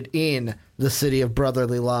undefeated in the city of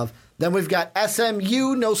brotherly love. Then we've got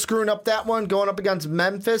SMU, no screwing up that one, going up against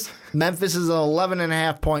Memphis. Memphis is an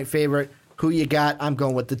 11.5-point favorite. Who you got? I'm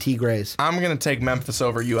going with the Tigres. I'm going to take Memphis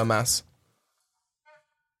over UMS.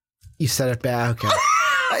 You said it back. Okay.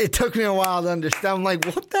 It took me a while to understand. I'm like,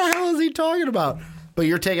 what the hell is he talking about? But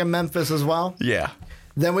you're taking Memphis as well? Yeah.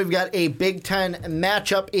 Then we've got a Big Ten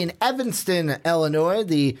matchup in Evanston, Illinois.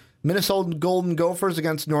 The Minnesota Golden Gophers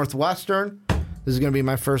against Northwestern. This is going to be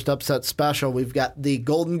my first upset special. We've got the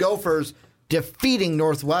Golden Gophers defeating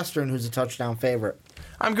Northwestern, who's a touchdown favorite.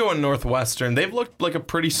 I'm going Northwestern. They've looked like a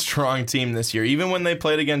pretty strong team this year. Even when they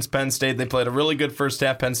played against Penn State, they played a really good first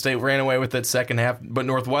half. Penn State ran away with it second half. But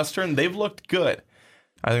Northwestern, they've looked good.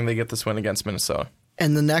 I think they get this win against Minnesota.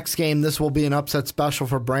 And the next game, this will be an upset special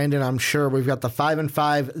for Brandon, I'm sure. We've got the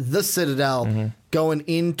 5-5, the Citadel, going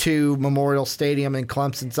into Memorial Stadium in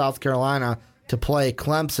Clemson, South Carolina, to play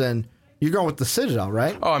Clemson. You're going with the Citadel,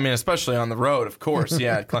 right? Oh, I mean, especially on the road, of course.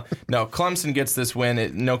 Yeah. No, Clemson gets this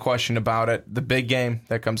win, no question about it. The big game,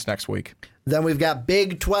 that comes next week. Then we've got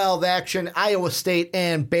Big 12 action, Iowa State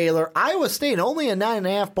and Baylor. Iowa State only a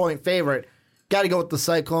 9.5-point favorite. Got to go with the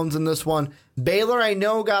Cyclones in this one. Baylor, I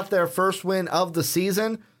know, got their first win of the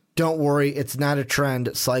season. Don't worry, it's not a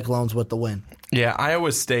trend. Cyclones with the win. Yeah,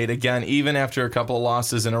 Iowa State, again, even after a couple of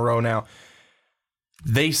losses in a row now,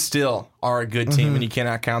 they still are a good team, and you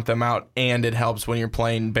cannot count them out. And it helps when you're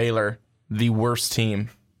playing Baylor, the worst team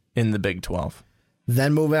in the Big 12.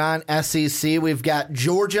 Then moving on, SEC, we've got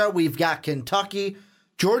Georgia, we've got Kentucky.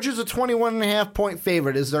 Georgia's a 21.5-point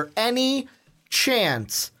favorite. Is there any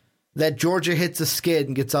chance that Georgia hits a skid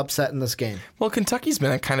and gets upset in this game? Well, Kentucky's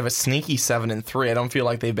been a kind of a sneaky 7-3. I don't feel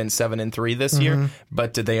like they've been 7-3 this year,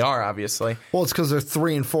 but they are, obviously. Well, it's because they're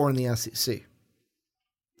 3-4 in the SEC.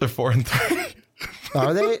 They're 4-3.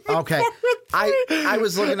 Are they? Okay. I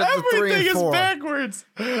was looking at the 3 and 4. Everything is backwards.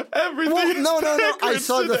 Everything is No. backwards I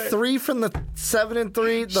saw today. the 3 from the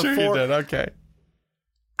 7-3, the Sure 4. you did. Okay.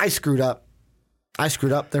 I screwed up.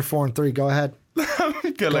 They're 4-3. Go ahead. I'm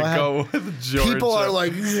going to go with Georgia. People are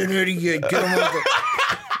like, you're an idiot. Get them off it.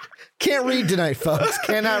 Can't read tonight, folks.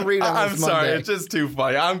 Cannot read on this I'm sorry. Monday. It's just too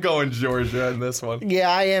funny. I'm going Georgia in this one. Yeah,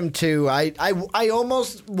 I am too. I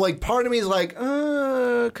almost, like, part of me is like,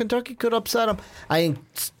 Kentucky could upset them. I think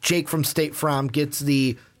Jake from State Farm gets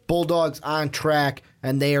the Bulldogs on track,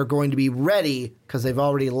 and they are going to be ready because they've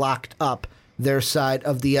already locked up their side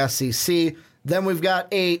of the SEC. Then we've got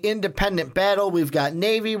a independent battle. We've got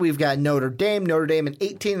Navy. We've got Notre Dame. Notre Dame, an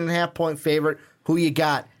 18.5-point favorite. Who you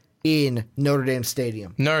got in Notre Dame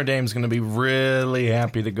Stadium? Notre Dame's going to be really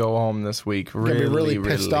happy to go home this week. Really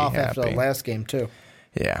pissed off happy. after the last game, too.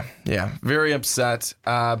 Yeah. Very upset.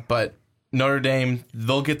 But Notre Dame,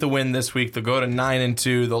 they'll get the win this week. They'll go to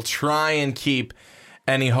 9-2. They'll try and keep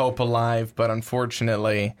any hope alive, but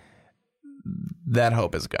unfortunately, that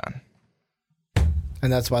hope is gone.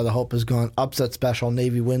 And that's why the hope is gone. Upset special.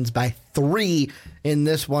 Navy wins by 3 in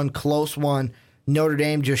this one. Close one. Notre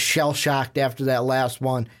Dame just shell-shocked after that last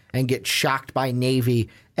one and get shocked by Navy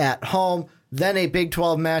at home. Then a Big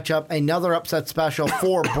 12 matchup. Another upset special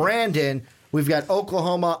for Brandon. We've got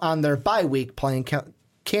Oklahoma on their bye week playing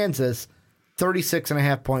Kansas.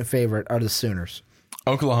 36.5-point favorite are the Sooners.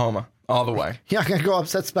 Oklahoma, all the way. You're not going to go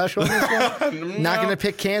upset special in this one? Not going to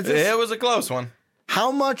pick Kansas? It was a close one.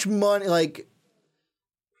 How much money,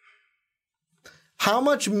 how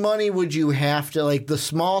much money would you have to, the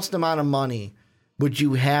smallest amount of money would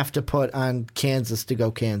you have to put on Kansas to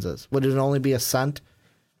go Kansas? Would it only be a cent?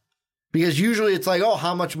 Because usually it's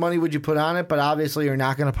how much money would you put on it? But obviously you're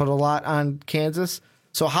not going to put a lot on Kansas.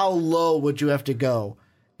 So how low would you have to go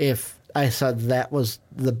if I said that was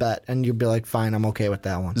the bet? And you'd be like, fine, I'm okay with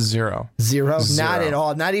that one. Zero. Not at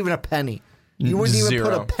all. Not even a penny. You wouldn't even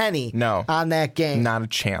put a penny on that game. Not a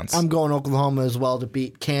chance. I'm going Oklahoma as well to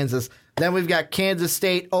beat Kansas. Then we've got Kansas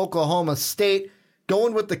State, Oklahoma State,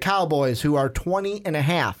 going with the Cowboys, who are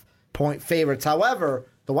 20.5-point favorites. However,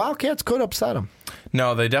 the Wildcats could upset them.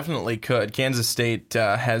 No, they definitely could. Kansas State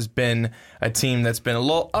has been a team that's been a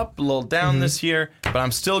little up, a little down this year, but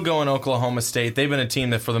I'm still going Oklahoma State. They've been a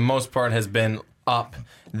team that, for the most part, has been up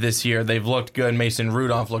this year. They've looked good. Mason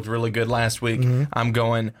Rudolph looked really good last week. I'm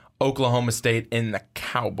going Oklahoma State in the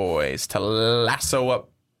Cowboys to lasso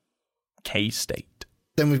up K-State.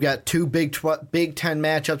 Then we've got 2 Big 10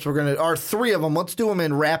 matchups. Or 3 of them. Let's do them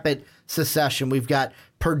in rapid succession. We've got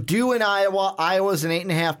Purdue and Iowa. Iowa's an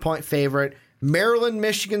 8.5-point favorite. Maryland,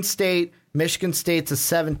 Michigan State. Michigan State's a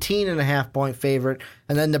 17.5-point favorite.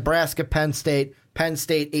 And then Nebraska, Penn State. Penn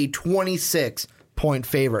State, a 26-point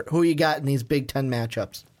favorite. Who you got in these Big 10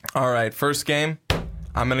 matchups? All right, first game.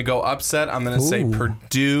 I'm going to go upset. I'm going to say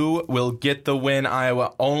Purdue will get the win.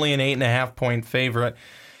 Iowa, only an 8.5-point favorite.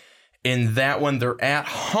 In that one, they're at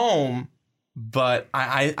home, but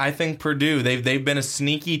I think Purdue, they've been a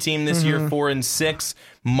sneaky team this year, 4-6,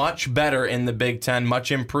 much better in the Big Ten,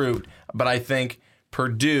 much improved. But I think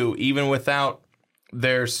Purdue, even without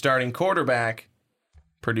their starting quarterback,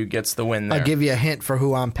 Purdue gets the win there. I'll give you a hint for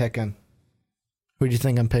who I'm picking. Who do you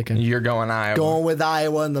think I'm picking? You're going Iowa. Going with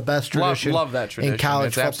Iowa in the best tradition. Love that tradition. In college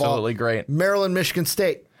it's football. Absolutely great. Maryland, Michigan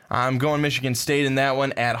State. I'm going Michigan State in that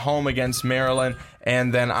one at home against Maryland,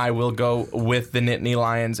 and then I will go with the Nittany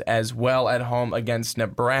Lions as well at home against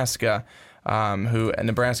Nebraska, who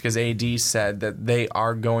Nebraska's AD said that they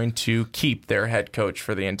are going to keep their head coach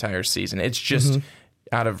for the entire season. It's just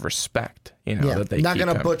out of respect, that they not keep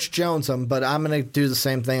going to him. Butch Jones them, but I'm going to do the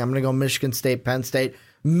same thing. I'm going to go Michigan State, Penn State.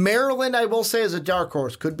 Maryland, I will say, is a dark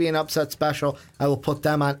horse. Could be an upset special. I will put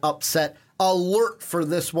them on upset alert for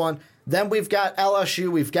this one. Then we've got LSU.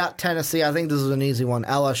 We've got Tennessee. I think this is an easy one.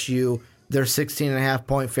 LSU They're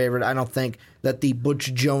 16.5-point favorite. I don't think that the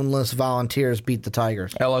Butch Jones-less Volunteers beat the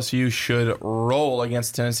Tigers. LSU should roll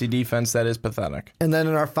against Tennessee defense. That is pathetic. And then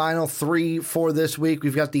in our final three for this week,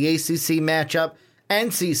 we've got the ACC matchup,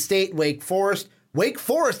 NC State, Wake Forest. Wake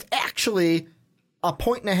Forest actually a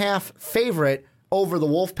 1.5 favorite over the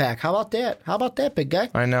Wolfpack. How about that, big guy?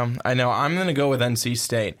 I know. I'm going to go with NC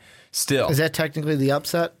State still. Is that technically the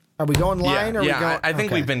upset? Are we going line? Or are we going? I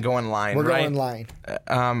think we've been going line. We're right? going line.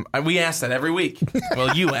 We ask that every week.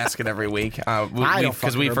 Well, you ask it every week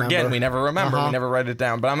because we forget. Remember. We never remember. We never write it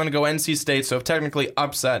down. But I'm going to go NC State. So technically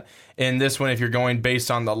upset in this one if you're going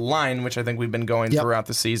based on the line, which I think we've been going throughout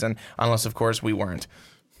the season, unless of course we weren't.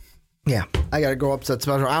 Yeah, I got to go upset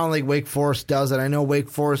special. I don't think Wake Forest does it. I know Wake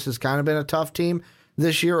Forest has kind of been a tough team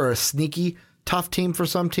this year, or a sneaky tough team for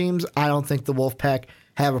some teams. I don't think the Wolfpack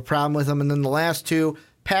have a problem with them. And then the last two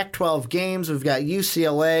Pac-12 games, we've got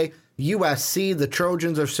UCLA, USC. The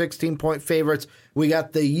Trojans are 16-point favorites. We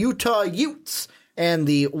got the Utah Utes and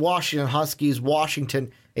the Washington Huskies.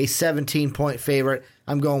 Washington, a 17-point favorite.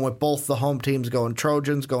 I'm going with both the home teams, going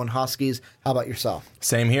Trojans, going Huskies. How about yourself?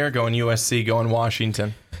 Same here, going USC, going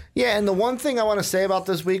Washington. Yeah, and the one thing I want to say about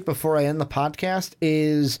this week before I end the podcast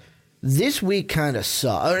is this week kind of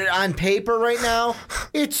sucks. On paper right now,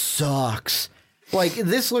 it sucks. Like,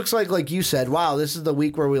 this looks like you said, wow, this is the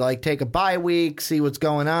week where we, take a bye week, see what's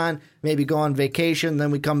going on, maybe go on vacation,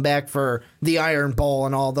 then we come back for the Iron Bowl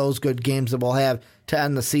and all those good games that we'll have to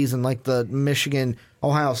end the season, like the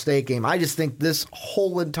Michigan-Ohio State game. I just think this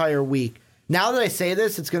whole entire week, now that I say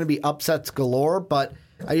this, it's going to be upsets galore, but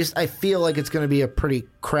I feel like it's going to be a pretty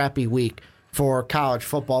crappy week for college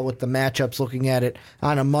football with the matchups, looking at it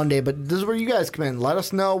on a Monday. But this is where you guys come in. Let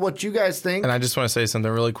us know what you guys think. And I just want to say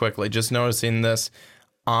something really quickly. Just noticing this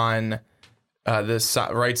on this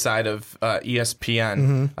right side of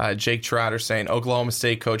ESPN, Jake Trotter saying Oklahoma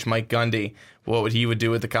State coach Mike Gundy, what he would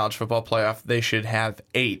do with the college football playoff, they should have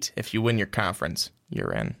 8. If you win your conference,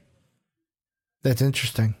 you're in. That's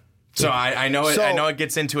interesting. So I know it. I know it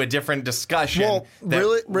gets into a different discussion. Well,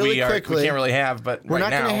 really quickly, we can't really have. But we're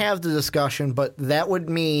not going to have the discussion. But that would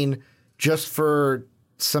mean, just for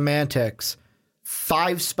semantics,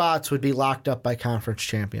 5 spots would be locked up by conference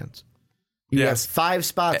champions. You have 5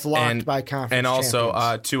 spots locked by conference, and also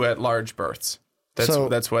champions. 2 at-large berths.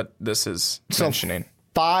 That's what this is mentioning.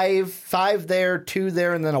 5 there, 2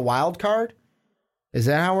 there, and then a wild card. Is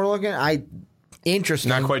that how we're looking? Interesting.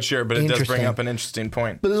 Not quite sure, but it does bring up an interesting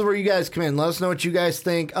point. But this is where you guys come in. Let us know what you guys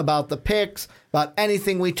think about the picks, about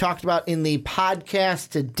anything we talked about in the podcast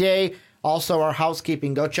today. Also, our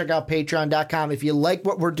housekeeping. Go check out patreon.com. If you like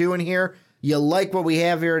what we're doing here, you like what we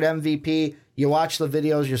have here at MVP, you watch the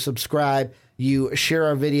videos, you subscribe, you share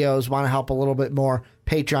our videos, want to help a little bit more,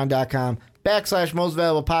 patreon.com/most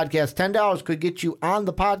valuable podcast. $10 could get you on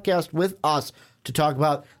the podcast with us to talk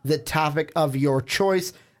about the topic of your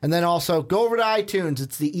choice. And then also go over to iTunes.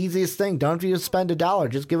 It's the easiest thing. Don't even spend $1.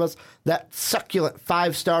 Just give us that succulent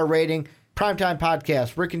 5-star rating. Primetime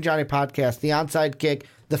Podcast, Rick and Johnny Podcast, The Onside Kick,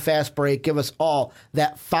 The Fast Break. Give us all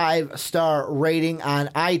that 5-star rating on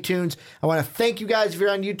iTunes. I want to thank you guys if you're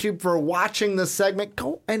on YouTube for watching this segment.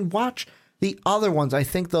 Go and watch the other ones. I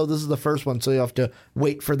think, though, this is the first one, so you have to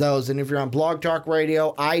wait for those. And if you're on Blog Talk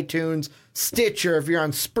Radio, iTunes, Stitcher, if you're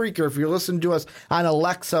on Spreaker, if you're listening to us on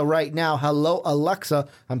Alexa right now, hello, Alexa.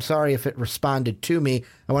 I'm sorry if it responded to me.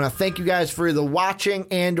 I want to thank you guys for either watching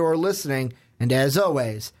and or listening. And as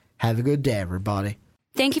always, have a good day, everybody.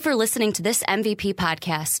 Thank you for listening to this MVP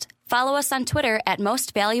podcast. Follow us on Twitter at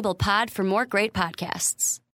Most Valuable Pod for more great podcasts.